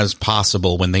soon as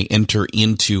possible when they enter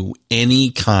into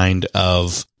any kind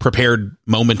of prepared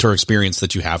moment or experience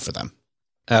that you have for them.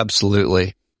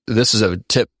 Absolutely. This is a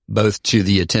tip both to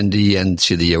the attendee and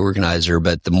to the organizer,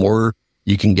 but the more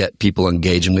you can get people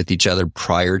engaging with each other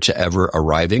prior to ever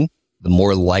arriving, the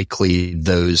more likely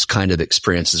those kind of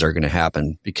experiences are going to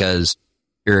happen. Because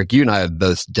Eric, you and I have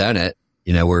both done it,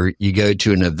 where you go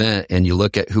to an event and you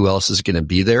look at who else is going to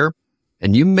be there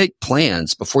and you make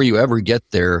plans before you ever get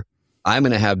there. I'm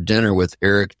going to have dinner with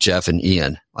Eric, Jeff, and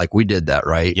Ian. Like we did that,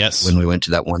 right? Yes. When we went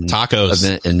to that one tacos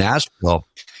event in Nashville.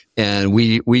 And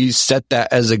we set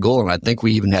that as a goal. And I think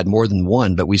we even had more than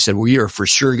one, but we said, we are for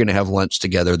sure going to have lunch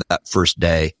together that first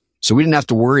day. So we didn't have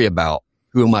to worry about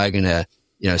who am I going to,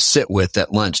 sit with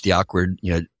at lunch, the awkward,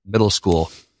 middle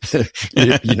school,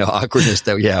 awkwardness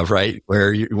that we have, right?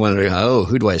 Where you're wondering,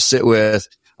 who do I sit with?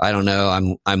 I don't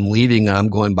know. I'm leaving and I'm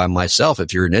going by myself.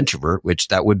 If you're an introvert, which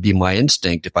that would be my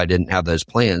instinct if I didn't have those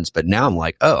plans. But now I'm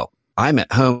like, I'm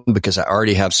at home because I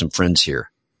already have some friends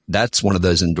here. That's one of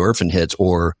those endorphin hits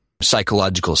or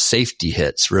psychological safety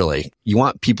hits, really. You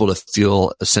want people to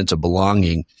feel a sense of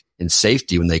belonging and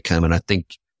safety when they come. And I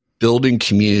think building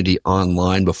community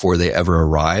online before they ever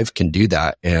arrive can do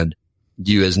that. And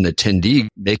you as an attendee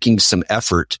making some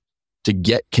effort to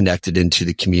get connected into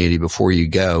the community before you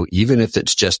go, even if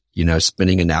it's just,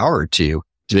 spending an hour or two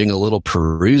doing a little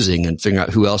perusing and figuring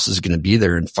out who else is going to be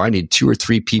there and finding 2 or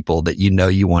 3 people that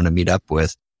you want to meet up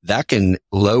with. That can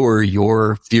lower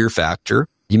your fear factor.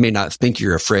 You may not think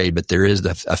you're afraid, but there is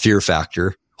a fear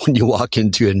factor when you walk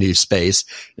into a new space,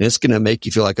 and it's going to make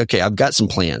you feel like, okay, I've got some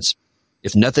plans.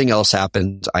 If nothing else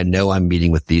happens, I know I'm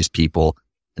meeting with these people,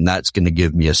 and that's going to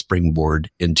give me a springboard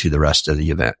into the rest of the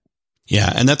event.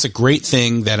 Yeah. And that's a great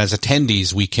thing that as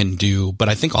attendees we can do. But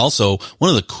I think also one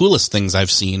of the coolest things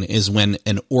I've seen is when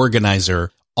an organizer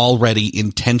already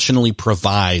intentionally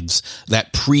provides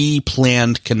that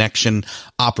pre-planned connection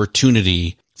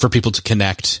opportunity for people to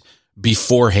connect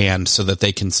beforehand so that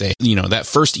they can say, that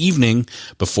first evening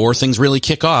before things really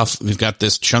kick off, we've got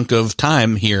this chunk of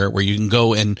time here where you can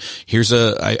go and here's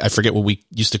I forget what we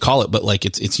used to call it, but like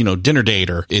it's dinner date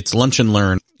or it's lunch and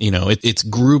learn, it's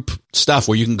group stuff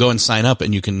where you can go and sign up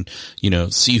and you can,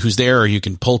 see who's there or you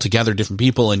can pull together different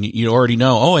people and you already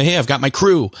know, oh, hey, I've got my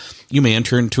crew. You may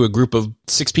enter into a group of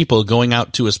 6 people going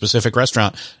out to a specific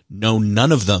restaurant, know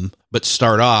none of them, but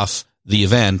start off the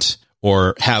event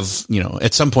or have,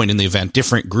 at some point in the event,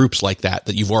 different groups like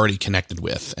that you've already connected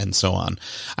with and so on.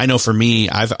 I know for me,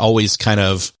 I've always kind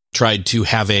of tried to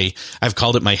have I've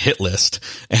called it my hit list.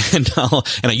 And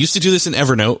I used to do this in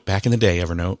Evernote back in the day,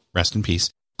 Evernote, rest in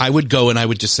peace. I would go and I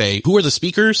would just say, who are the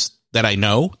speakers that I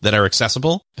know that are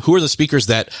accessible? Who are the speakers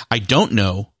that I don't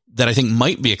know that I think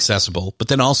might be accessible? But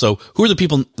then also, who are the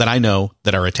people that I know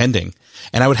that are attending?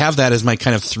 And I would have that as my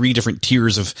kind of 3 different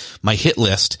tiers of my hit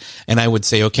list. And I would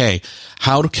say, okay,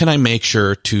 how can I make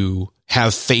sure to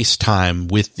have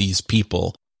FaceTime with these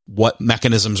people? What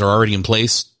mechanisms are already in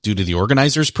place due to the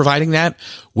organizers providing that?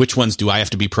 Which ones do I have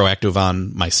to be proactive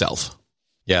on myself?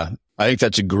 Yeah, I think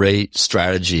that's a great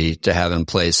strategy to have in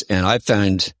place. And I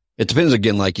found it depends,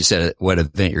 again, like you said, what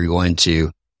event you're going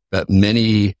to, but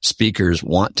many speakers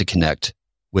want to connect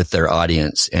with their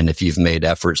audience. And if you've made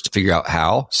efforts to figure out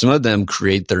how, some of them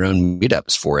create their own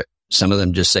meetups for it. Some of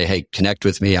them just say, hey, connect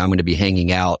with me. I'm going to be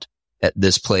hanging out at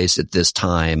this place at this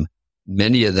time.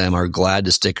 Many of them are glad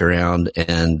to stick around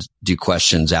and do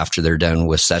questions after they're done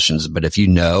with sessions. But if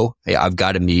hey, I've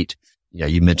got to meet,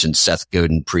 you mentioned Seth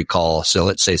Godin pre-call. So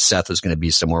let's say Seth is going to be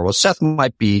somewhere. Well, Seth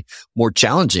might be more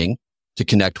challenging to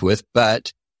connect with,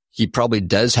 but he probably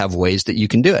does have ways that you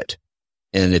can do it.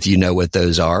 And if you know what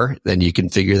those are, then you can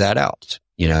figure that out,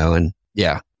 and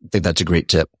yeah, I think that's a great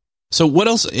tip. So what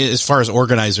else, as far as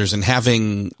organizers and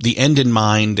having the end in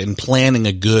mind and planning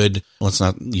a good, let's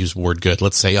not use the word good,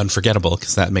 let's say unforgettable,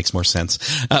 because that makes more sense.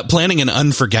 Planning an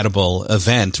unforgettable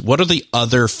event, what are the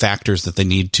other factors that they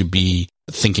need to be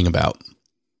thinking about?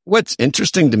 What's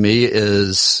interesting to me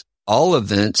is all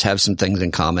events have some things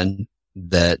in common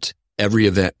that every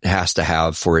event has to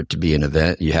have for it to be an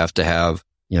event. You have to have,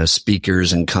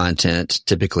 speakers and content.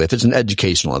 Typically, if it's an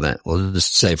educational event, we'll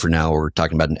just say for now, we're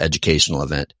talking about an educational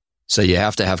event. So you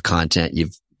have to have content.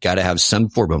 You've got to have some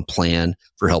form of plan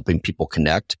for helping people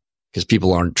connect, because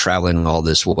people aren't traveling all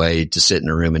this way to sit in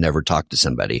a room and never talk to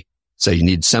somebody. So you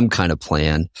need some kind of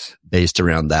plan based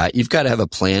around that. You've got to have a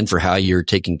plan for how you're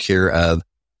taking care of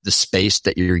the space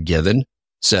that you're given.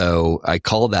 So I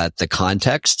call that the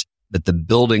context, but the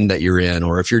building that you're in,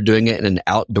 or if you're doing it in an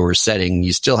outdoor setting,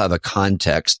 you still have a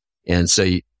context. And so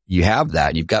you have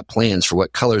that. You've got plans for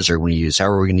what colors are we going to use? How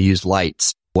are we going to use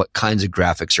lights? What kinds of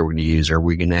graphics are we going to use? Are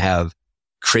we going to have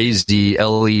crazy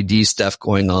LED stuff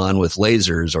going on with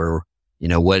lasers, or,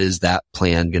 what is that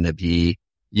plan going to be?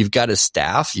 You've got a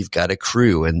staff, you've got a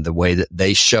crew, and the way that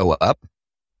they show up,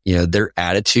 their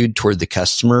attitude toward the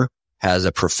customer has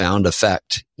a profound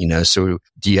effect. So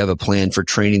do you have a plan for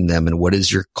training them, and what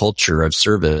is your culture of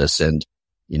service? And,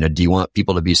 do you want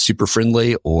people to be super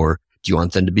friendly, or do you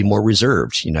want them to be more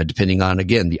reserved? Depending on,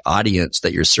 again, the audience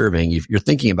that you're serving, you're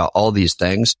thinking about all these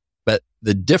things. But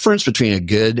the difference between a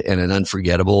good and an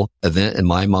unforgettable event in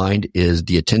my mind is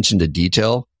the attention to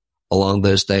detail along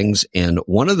those things. And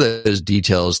one of those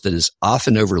details that is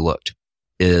often overlooked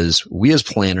is we as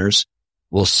planners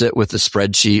will sit with a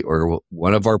spreadsheet or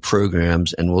one of our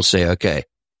programs and we'll say, okay,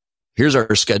 here's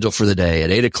our schedule for the day. At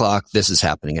 8:00, this is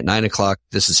happening. At 9:00,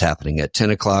 this is happening. At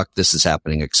 10:00, this is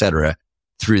happening, et cetera,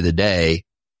 through the day.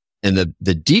 And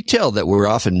the detail that we're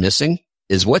often missing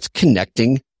is what's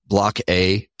connecting block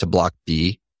A to block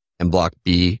B and block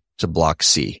B to block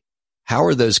C. How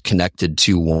are those connected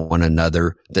to one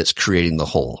another that's creating the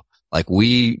whole? Like,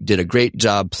 we did a great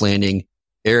job planning.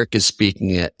 Eric is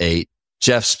speaking at 8,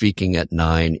 Jeff speaking at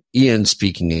 9, Ian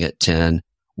speaking at 10.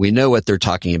 We know what they're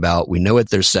talking about. We know what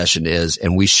their session is,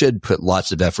 and we should put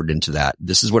lots of effort into that.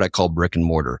 This is what I call brick and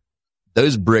mortar.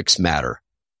 Those bricks matter.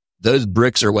 Those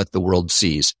bricks are what the world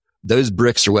sees. Those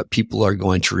bricks are what people are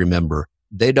going to remember.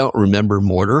 They don't remember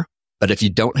mortar, but if you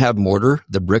don't have mortar,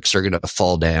 the bricks are going to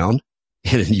fall down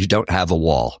and you don't have a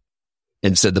wall.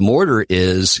 And so the mortar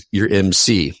is your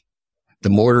MC. The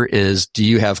mortar is, do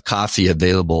you have coffee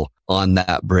available on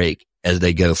that break as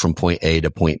they go from point A to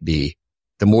point B?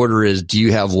 The mortar is, do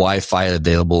you have Wi-Fi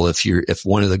available if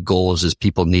one of the goals is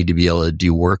people need to be able to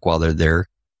do work while they're there?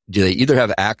 Do they either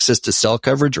have access to cell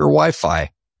coverage or Wi-Fi?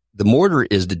 The mortar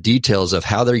is the details of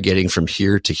how they're getting from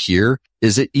here to here.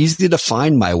 Is it easy to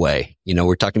find my way?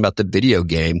 We're talking about the video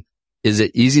game. Is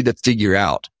it easy to figure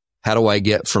out? How do I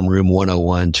get from room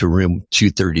 101 to room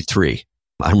 233?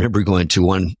 I remember going to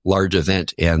one large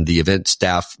event and the event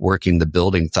staff working the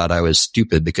building thought I was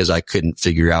stupid because I couldn't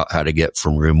figure out how to get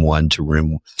from room 1 to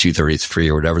room 233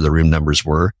 or whatever the room numbers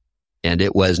were. And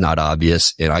it was not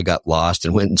obvious. And I got lost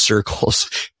and went in circles,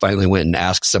 finally went and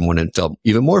asked someone and felt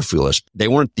even more foolish. They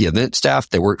weren't the event staff.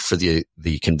 They worked for the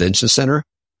convention center.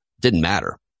 Didn't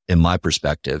matter in my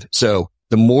perspective. So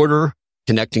the mortar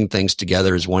connecting things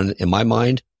together is one, in my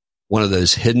mind, one of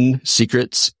those hidden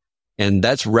secrets. And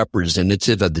that's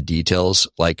representative of the details.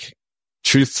 Like,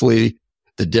 truthfully,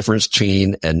 the difference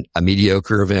between a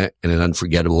mediocre event and an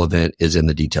unforgettable event is in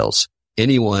the details.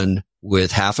 Anyone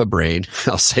with half a brain,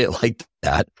 I'll say it like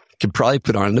that, could probably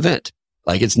put on an event.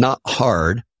 Like, it's not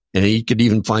hard. And you could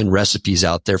even find recipes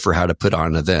out there for how to put on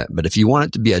an event. But if you want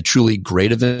it to be a truly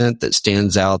great event that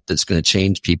stands out, that's going to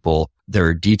change people, there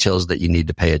are details that you need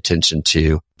to pay attention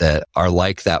to that are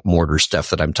like that mortar stuff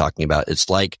that I'm talking about. It's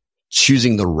like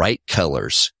choosing the right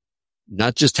colors,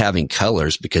 not just having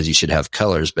colors because you should have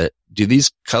colors, but do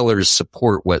these colors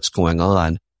support what's going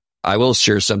on? I will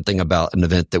share something about an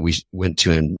event that we went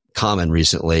to in Common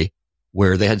recently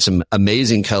where they had some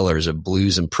amazing colors of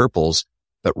blues and purples.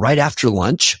 But right after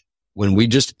lunch, when we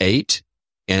just ate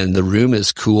and the room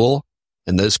is cool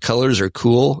and those colors are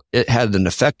cool, it had an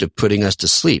effect of putting us to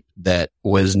sleep that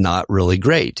was not really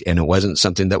great. And it wasn't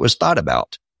something that was thought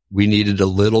about. We needed a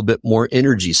little bit more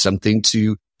energy, something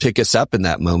to pick us up in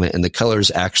that moment. And the colors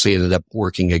actually ended up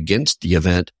working against the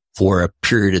event for a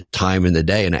period of time in the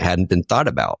day, and it hadn't been thought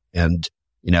about. And,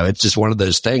 it's just one of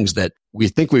those things that we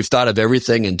think we've thought of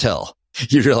everything until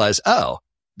you realize, oh,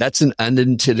 that's an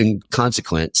unintended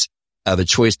consequence of a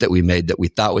choice that we made that we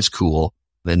thought was cool,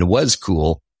 and it was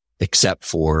cool, except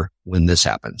for when this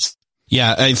happens.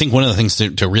 Yeah, I think one of the things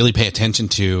to really pay attention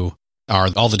to are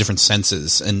all the different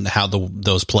senses and how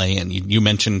those play in. You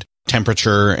mentioned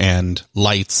temperature and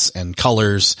lights and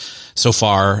colors. So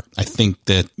far, I think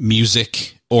that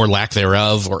music or lack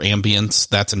thereof or ambience,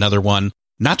 that's another one.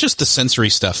 not just the sensory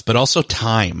stuff, but also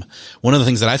time. One of the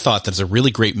things that I thought that's a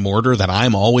really great mortar that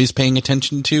I'm always paying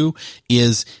attention to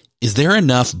is there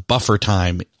enough buffer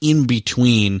time in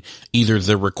between either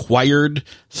the required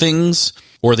things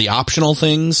or the optional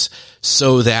things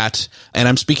so that, and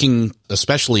I'm speaking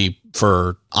especially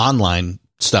for online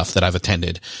stuff that I've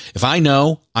attended. If I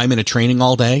know I'm in a training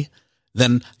all day,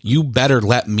 then you better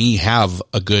let me have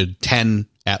a good 10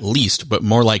 at least, but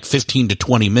more like 15 to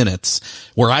 20 minutes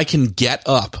where I can get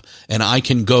up and I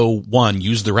can go 1,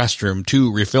 use the restroom,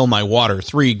 2, refill my water,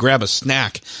 3, grab a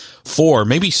snack, 4,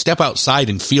 maybe step outside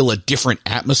and feel a different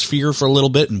atmosphere for a little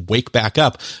bit and wake back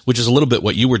up, which is a little bit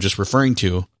what you were just referring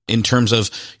to in terms of,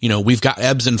 we've got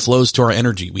ebbs and flows to our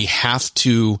energy. We have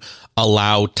to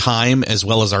allow time as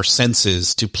well as our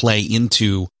senses to play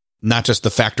into not just the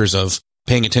factors of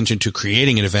paying attention to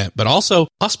creating an event, but also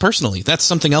us personally. That's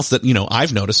something else that,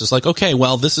 I've noticed is like, okay,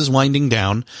 well, this is winding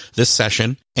down this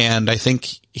session. And I think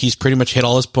he's pretty much hit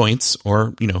all his points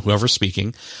or, whoever's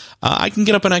speaking. I can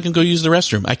get up and I can go use the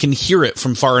restroom. I can hear it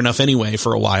from far enough anyway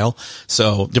for a while.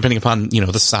 So depending upon,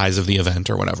 the size of the event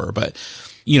or whatever, but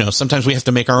sometimes we have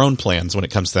to make our own plans when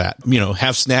it comes to that,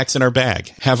 have snacks in our bag,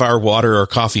 have our water or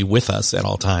coffee with us at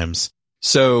all times.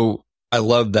 So I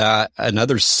love that.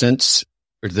 Another sense,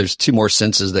 there's 2 more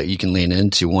senses that you can lean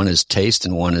into. One is taste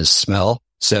and one is smell.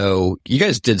 So you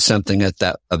guys did something at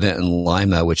that event in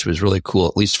Lima, which was really cool,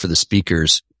 at least for the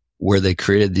speakers, where they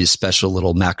created these special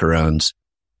little macarons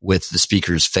with the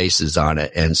speakers' faces on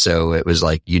it. And so it was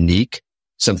like unique,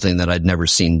 something that I'd never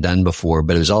seen done before,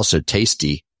 but it was also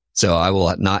tasty. So I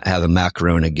will not have a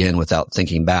macaron again without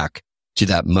thinking back to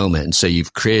that moment. And so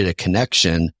you've created a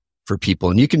connection for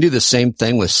people. And you can do the same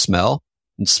thing with smell.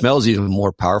 And smell is even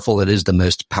more powerful. It is the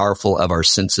most powerful of our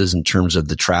senses in terms of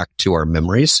the track to our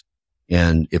memories.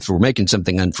 And if we're making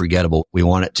something unforgettable, we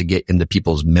want it to get into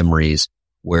people's memories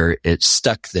where it's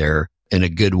stuck there in a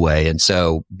good way. And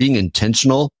so being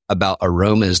intentional about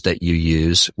aromas that you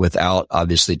use without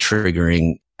obviously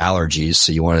triggering allergies.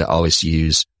 So you want to always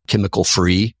use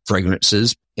chemical-free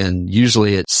fragrances. And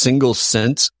usually it's single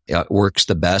scent works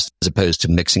the best as opposed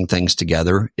to mixing things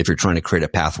together. If you're trying to create a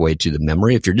pathway to the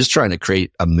memory, if you're just trying to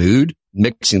create a mood,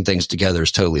 mixing things together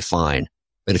is totally fine.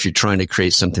 But if you're trying to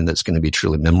create something that's going to be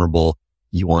truly memorable,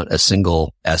 you want a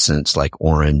single essence like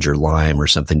orange or lime or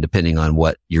something, depending on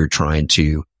what you're trying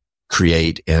to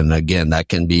create. And again, that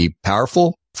can be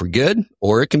powerful for good,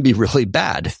 or it can be really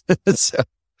bad. So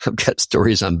I've got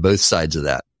stories on both sides of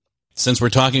that. Since we're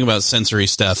talking about sensory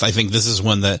stuff, I think this is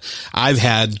one that I've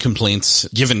had complaints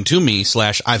given to me /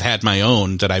 I've had my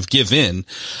own that I've given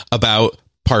about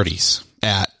parties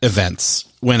at events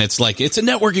when it's like, it's a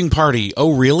networking party.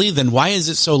 Oh, really? Then why is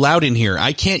it so loud in here?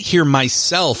 I can't hear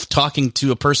myself talking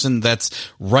to a person that's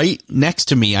right next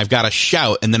to me. I've got to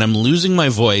shout and then I'm losing my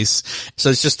voice. So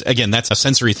it's just, again, that's a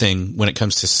sensory thing when it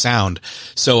comes to sound.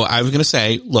 So I was going to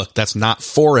say, look, that's not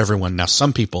for everyone. Now,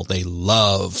 some people, they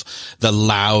love the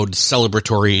loud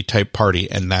celebratory type party,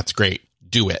 and that's great.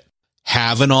 Do it.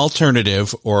 Have an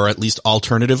alternative, or at least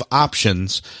alternative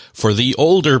options for the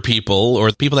older people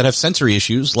or people that have sensory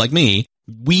issues like me.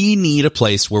 We need a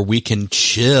place where we can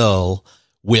chill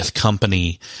with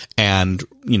company and,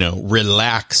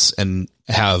 relax and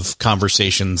have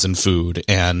conversations and food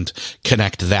and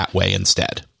connect that way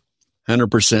instead.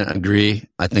 100% agree.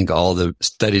 I think all the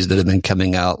studies that have been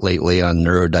coming out lately on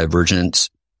neurodivergence,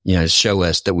 show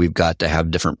us that we've got to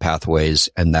have different pathways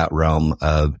in that realm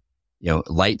of,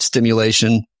 light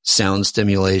stimulation, sound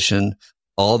stimulation.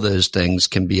 All those things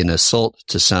can be an assault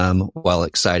to some while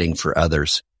exciting for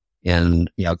others.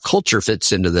 And, culture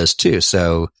fits into this too.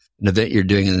 So an event you're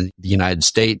doing in the United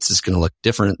States is going to look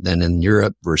different than in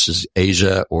Europe versus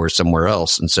Asia or somewhere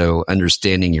else. And so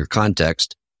understanding your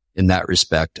context in that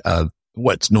respect of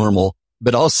what's normal,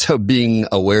 but also being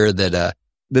aware that,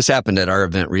 this happened at our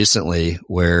event recently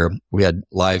where we had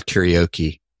live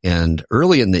karaoke, and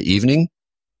early in the evening,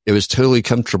 it was totally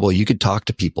comfortable. You could talk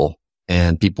to people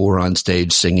and people were on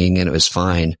stage singing and it was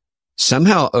fine.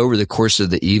 Somehow over the course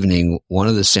of the evening, one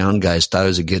of the sound guys thought it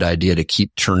was a good idea to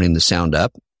keep turning the sound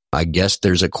up. I guess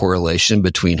there's a correlation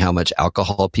between how much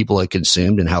alcohol people had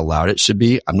consumed and how loud it should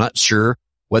be. I'm not sure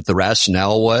what the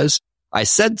rationale was. I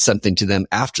said something to them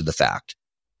after the fact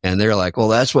and they're like, well,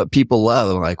 that's what people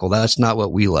love. I'm like, well, that's not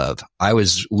what we love. I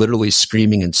was literally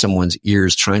screaming in someone's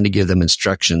ears, trying to give them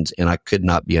instructions, and I could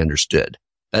not be understood.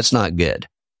 That's not good.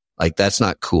 Like, that's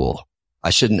not cool. I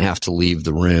shouldn't have to leave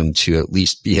the room to at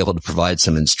least be able to provide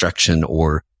some instruction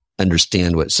or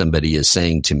understand what somebody is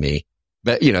saying to me.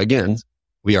 But, again,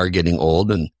 we are getting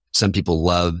old and some people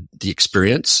love the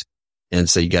experience. And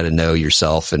so you got to know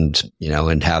yourself and,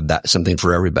 and have that something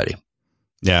for everybody.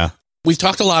 Yeah. We've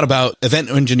talked a lot about event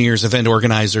engineers, event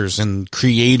organizers, and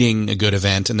creating a good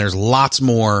event. And there's lots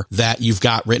more that you've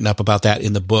got written up about that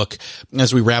in the book.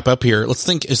 As we wrap up here, let's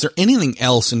think, is there anything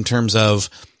else in terms of,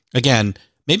 again,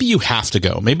 maybe you have to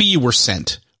go. Maybe you were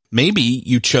sent. Maybe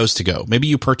you chose to go. Maybe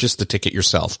you purchased the ticket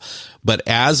yourself. But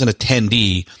as an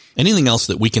attendee, anything else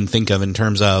that we can think of in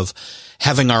terms of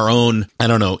having our own,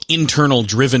 internal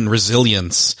driven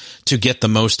resilience to get the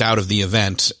most out of the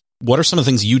event? What are some of the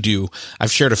things you do?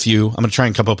 I've shared a few. I'm going to try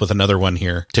and come up with another one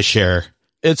here to share.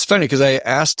 It's funny because I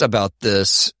asked about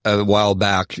this a while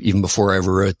back, even before I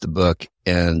ever wrote the book.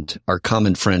 And our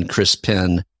common friend, Chris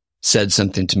Penn, said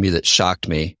something to me that shocked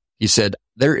me. He said,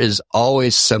 there is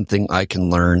always something I can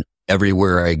learn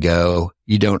everywhere I go.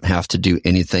 You don't have to do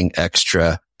anything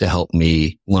extra to help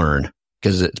me learn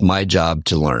because it's my job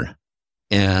to learn.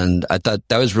 And I thought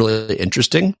that was really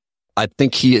interesting. I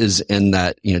think he is in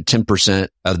that, 10%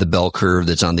 of the bell curve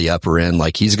that's on the upper end.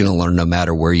 Like he's going to learn no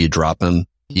matter where you drop him.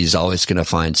 He's always going to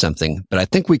find something. But I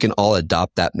think we can all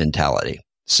adopt that mentality.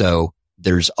 So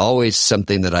there's always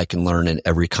something that I can learn in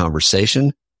every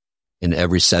conversation, in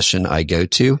every session I go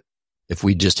to. If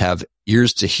we just have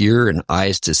ears to hear and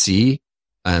eyes to see,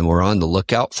 and we're on the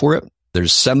lookout for it,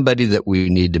 there's somebody that we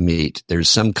need to meet. There's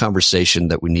some conversation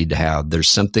that we need to have. There's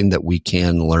something that we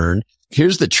can learn.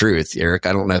 Here's the truth, Eric.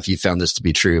 I don't know if you found this to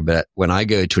be true, but when I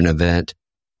go to an event,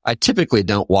 I typically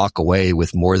don't walk away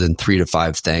with more than 3 to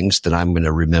 5 things that I'm going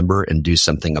to remember and do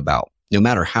something about. No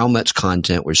matter how much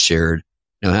content was shared,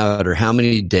 no matter how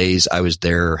many days I was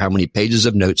there, how many pages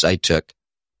of notes I took,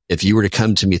 if you were to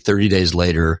come to me 30 days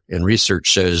later, and research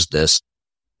shows this,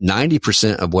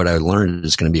 90% of what I learned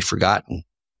is going to be forgotten.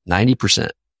 90%.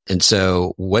 And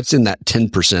so what's in that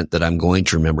 10% that I'm going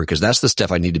to remember? Because that's the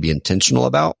stuff I need to be intentional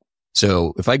about.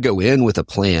 So if I go in with a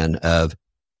plan of,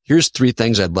 here's 3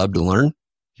 things I'd love to learn.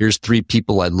 Here's 3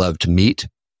 people I'd love to meet.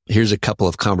 Here's a couple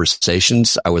of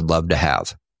conversations I would love to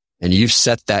have. And you've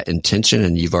set that intention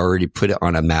and you've already put it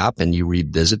on a map and you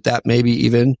revisit that maybe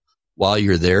even while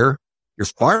you're there, you're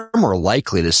far more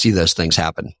likely to see those things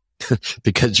happen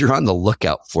because you're on the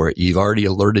lookout for it. You've already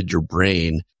alerted your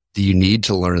brain that you need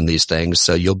to learn these things.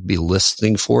 So you'll be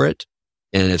listening for it.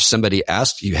 And if somebody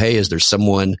asks you, hey, is there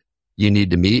someone you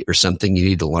need to meet or something you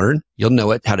need to learn? You'll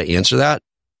know how to answer that.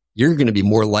 You're going to be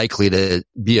more likely to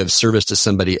be of service to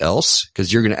somebody else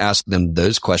because you're going to ask them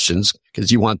those questions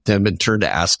because you want them in turn to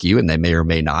ask you, and they may or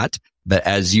may not. But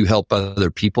as you help other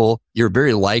people, you're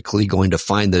very likely going to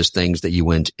find those things that you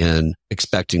went in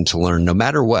expecting to learn no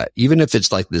matter what. Even if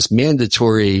it's like this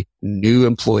mandatory new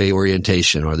employee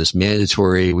orientation or this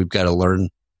mandatory, we've got to learn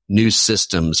new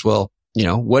systems. Well,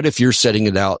 what if you're setting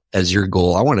it out as your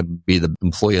goal? I want to be the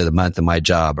employee of the month in my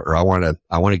job, or I want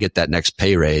to get that next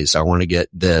pay raise. I want to get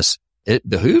this. It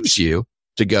behooves you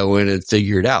to go in and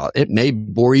figure it out. It may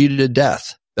bore you to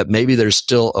death, but maybe there's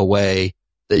still a way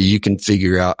that you can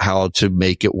figure out how to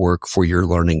make it work for your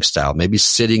learning style. Maybe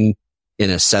sitting in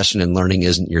a session and learning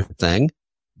isn't your thing,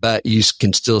 but you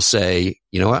can still say,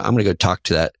 you know what? I'm going to go talk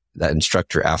to that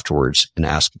instructor afterwards and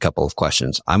ask a couple of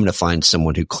questions. I'm going to find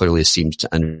someone who clearly seems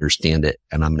to understand it,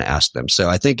 and I'm going to ask them. So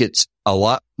I think it's a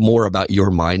lot more about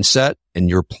your mindset and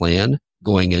your plan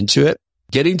going into it.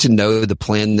 Getting to know the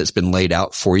plan that's been laid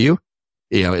out for you,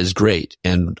 is great.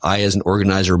 And I, as an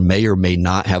organizer, may or may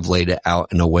not have laid it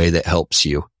out in a way that helps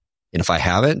you. And if I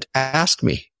haven't, ask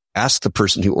me. Ask the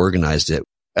person who organized it.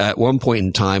 At one point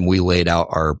in time, we laid out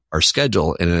our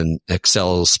schedule in an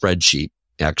Excel spreadsheet,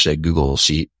 actually a Google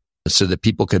sheet, so that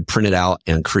people could print it out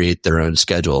and create their own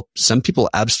schedule. Some people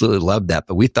absolutely loved that,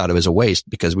 but we thought it was a waste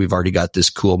because we've already got this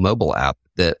cool mobile app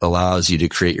that allows you to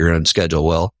create your own schedule.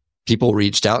 Well, people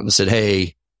reached out and said,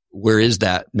 hey, where is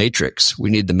that matrix? We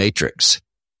need the matrix.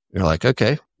 You're like,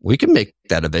 okay, we can make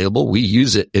that available. We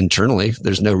use it internally.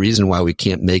 There's no reason why we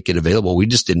can't make it available. We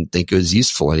just didn't think it was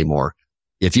useful anymore.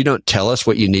 If you don't tell us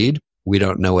what you need, we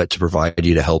don't know what to provide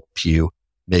you to help you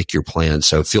make your plan.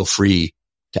 So feel free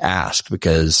to ask,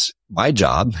 because my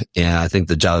job, and I think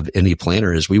the job of any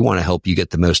planner, is we want to help you get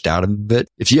the most out of it.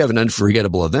 If you have an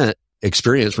unforgettable event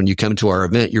experience when you come to our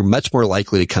event, you're much more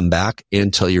likely to come back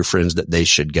and tell your friends that they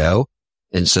should go.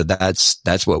 And so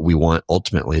that's what we want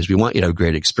ultimately, is we want you to have a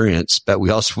great experience, but we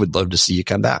also would love to see you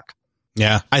come back.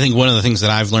 Yeah. I think one of the things that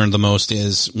I've learned the most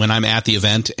is when I'm at the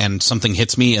event and something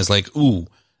hits me as like, ooh,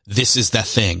 this is that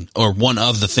thing, or one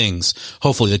of the things,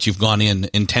 hopefully, that you've gone in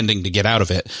intending to get out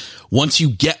of it. Once you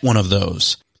get one of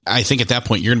those, I think at that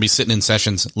point, you're going to be sitting in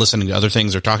sessions, listening to other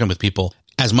things or talking with people.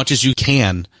 As much as you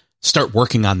can, start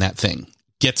working on that thing.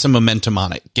 get some momentum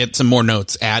on it, get some more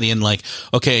notes, add in like,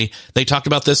 okay, they talked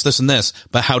about this, this, and this,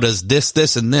 but how does this,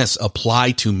 this, and this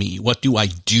apply to me? What do I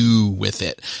do with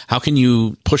it? How can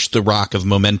you push the rock of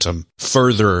momentum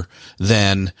further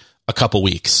than a couple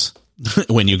weeks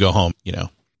when you go home? You know,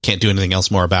 can't do anything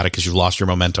else more about it because you've lost your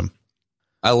momentum.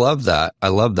 I love that.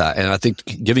 And I think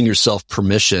giving yourself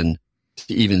permission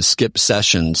to even skip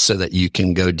sessions so that you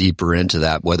can go deeper into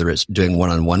that, whether it's doing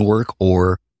one-on-one work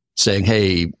or saying,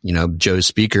 hey, you know, Joe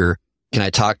Speaker, can I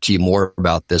talk to you more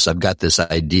about this? I've got this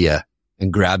idea,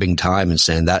 and grabbing time and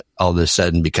saying that all of a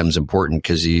sudden becomes important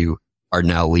because you are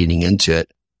now leaning into it.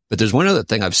 But there's one other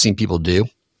thing I've seen people do,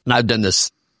 and I've done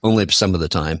this only some of the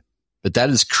time, but that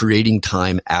is creating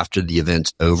time after the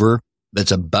event's over.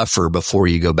 That's a buffer before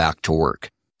you go back to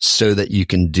work so that you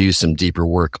can do some deeper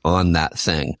work on that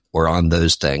thing or on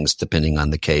those things, depending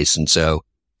on the case. And so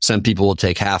some people will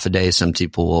take half a day. Some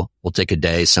people will take a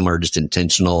day. Some are just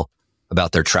intentional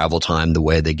about their travel time, the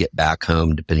way they get back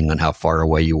home, depending on how far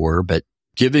away you were, but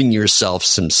giving yourself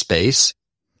some space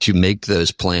to make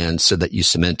those plans so that you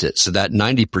cement it. So that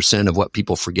 90% of what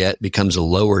people forget becomes a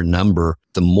lower number,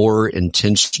 the more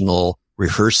intentional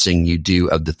rehearsing you do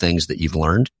of the things that you've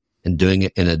learned and doing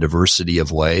it in a diversity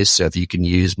of ways. So if you can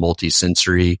use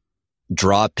multisensory,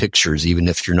 draw pictures, even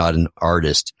if you're not an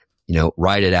artist, you know,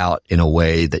 write it out in a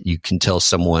way that you can tell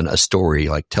someone a story,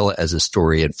 like tell it as a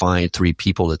story and find 3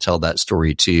 people to tell that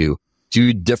story to.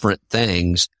 Do different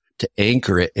things to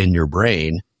anchor it in your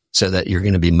brain so that you're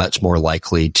going to be much more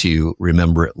likely to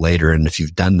remember it later. And if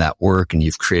you've done that work and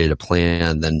you've created a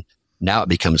plan, then now it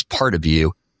becomes part of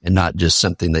you and not just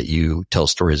something that you tell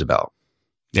stories about.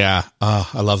 Yeah.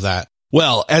 I love that.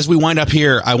 Well, as we wind up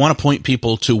here, I want to point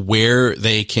people to where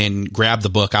they can grab the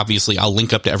book. Obviously, I'll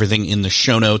link up to everything in the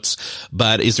show notes,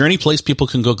 but is there any place people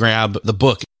can go grab the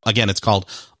book? Again, it's called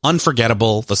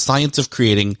Unforgettable, The Science of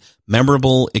Creating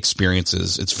Memorable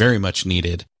Experiences. It's very much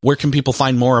needed. Where can people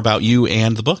find more about you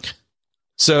and the book?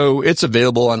 So it's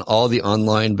available on all the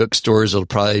online bookstores. It'll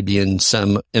probably be in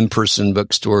some in-person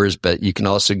bookstores, but you can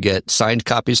also get signed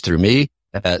copies through me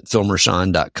at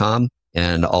philmershon.com.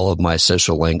 And all of my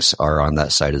social links are on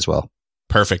that site as well.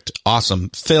 Perfect. Awesome.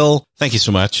 Phil, thank you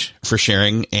so much for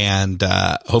sharing. And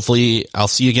hopefully I'll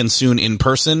see you again soon in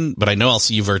person, but I know I'll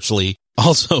see you virtually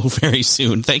also very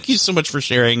soon. Thank you so much for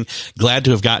sharing. Glad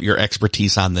to have got your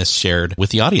expertise on this shared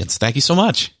with the audience. Thank you so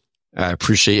much. I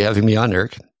appreciate you having me on,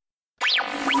 Eric.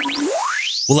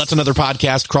 Well, that's another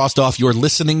podcast crossed off your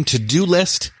listening to-do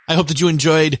list. I hope that you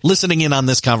enjoyed listening in on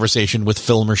this conversation with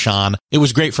Phil Mershon. It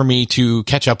was great for me to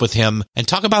catch up with him and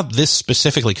talk about this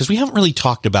specifically because we haven't really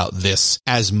talked about this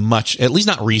as much, at least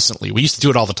not recently. We used to do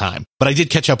it all the time, but I did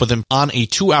catch up with him on a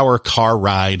 2-hour car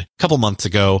ride a couple months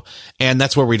ago. And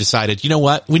that's where we decided, you know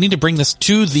what? We need to bring this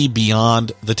to the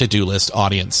Beyond the To-Do List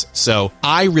audience. So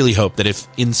I really hope that if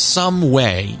in some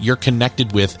way you're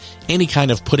connected with any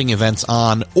kind of putting events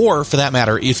on, or for that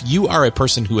matter, if you are a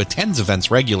person who attends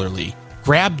events regularly,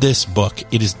 grab this book.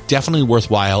 It is definitely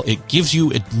worthwhile. It gives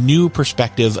you a new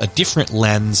perspective, a different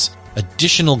lens,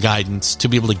 additional guidance to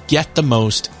be able to get the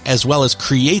most as well as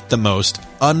create the most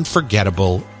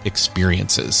unforgettable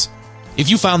experiences.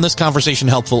 If you found this conversation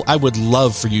helpful, I would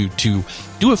love for you to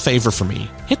do a favor for me.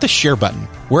 Hit the share button.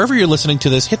 Wherever you're listening to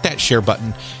this, hit that share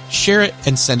button, share it,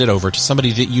 and send it over to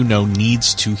somebody that you know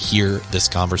needs to hear this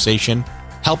conversation.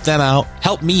 Help them out.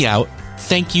 Help me out.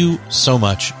 Thank you so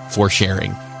much for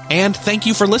sharing. And thank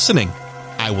you for listening.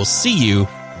 I will see you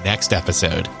next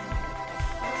episode.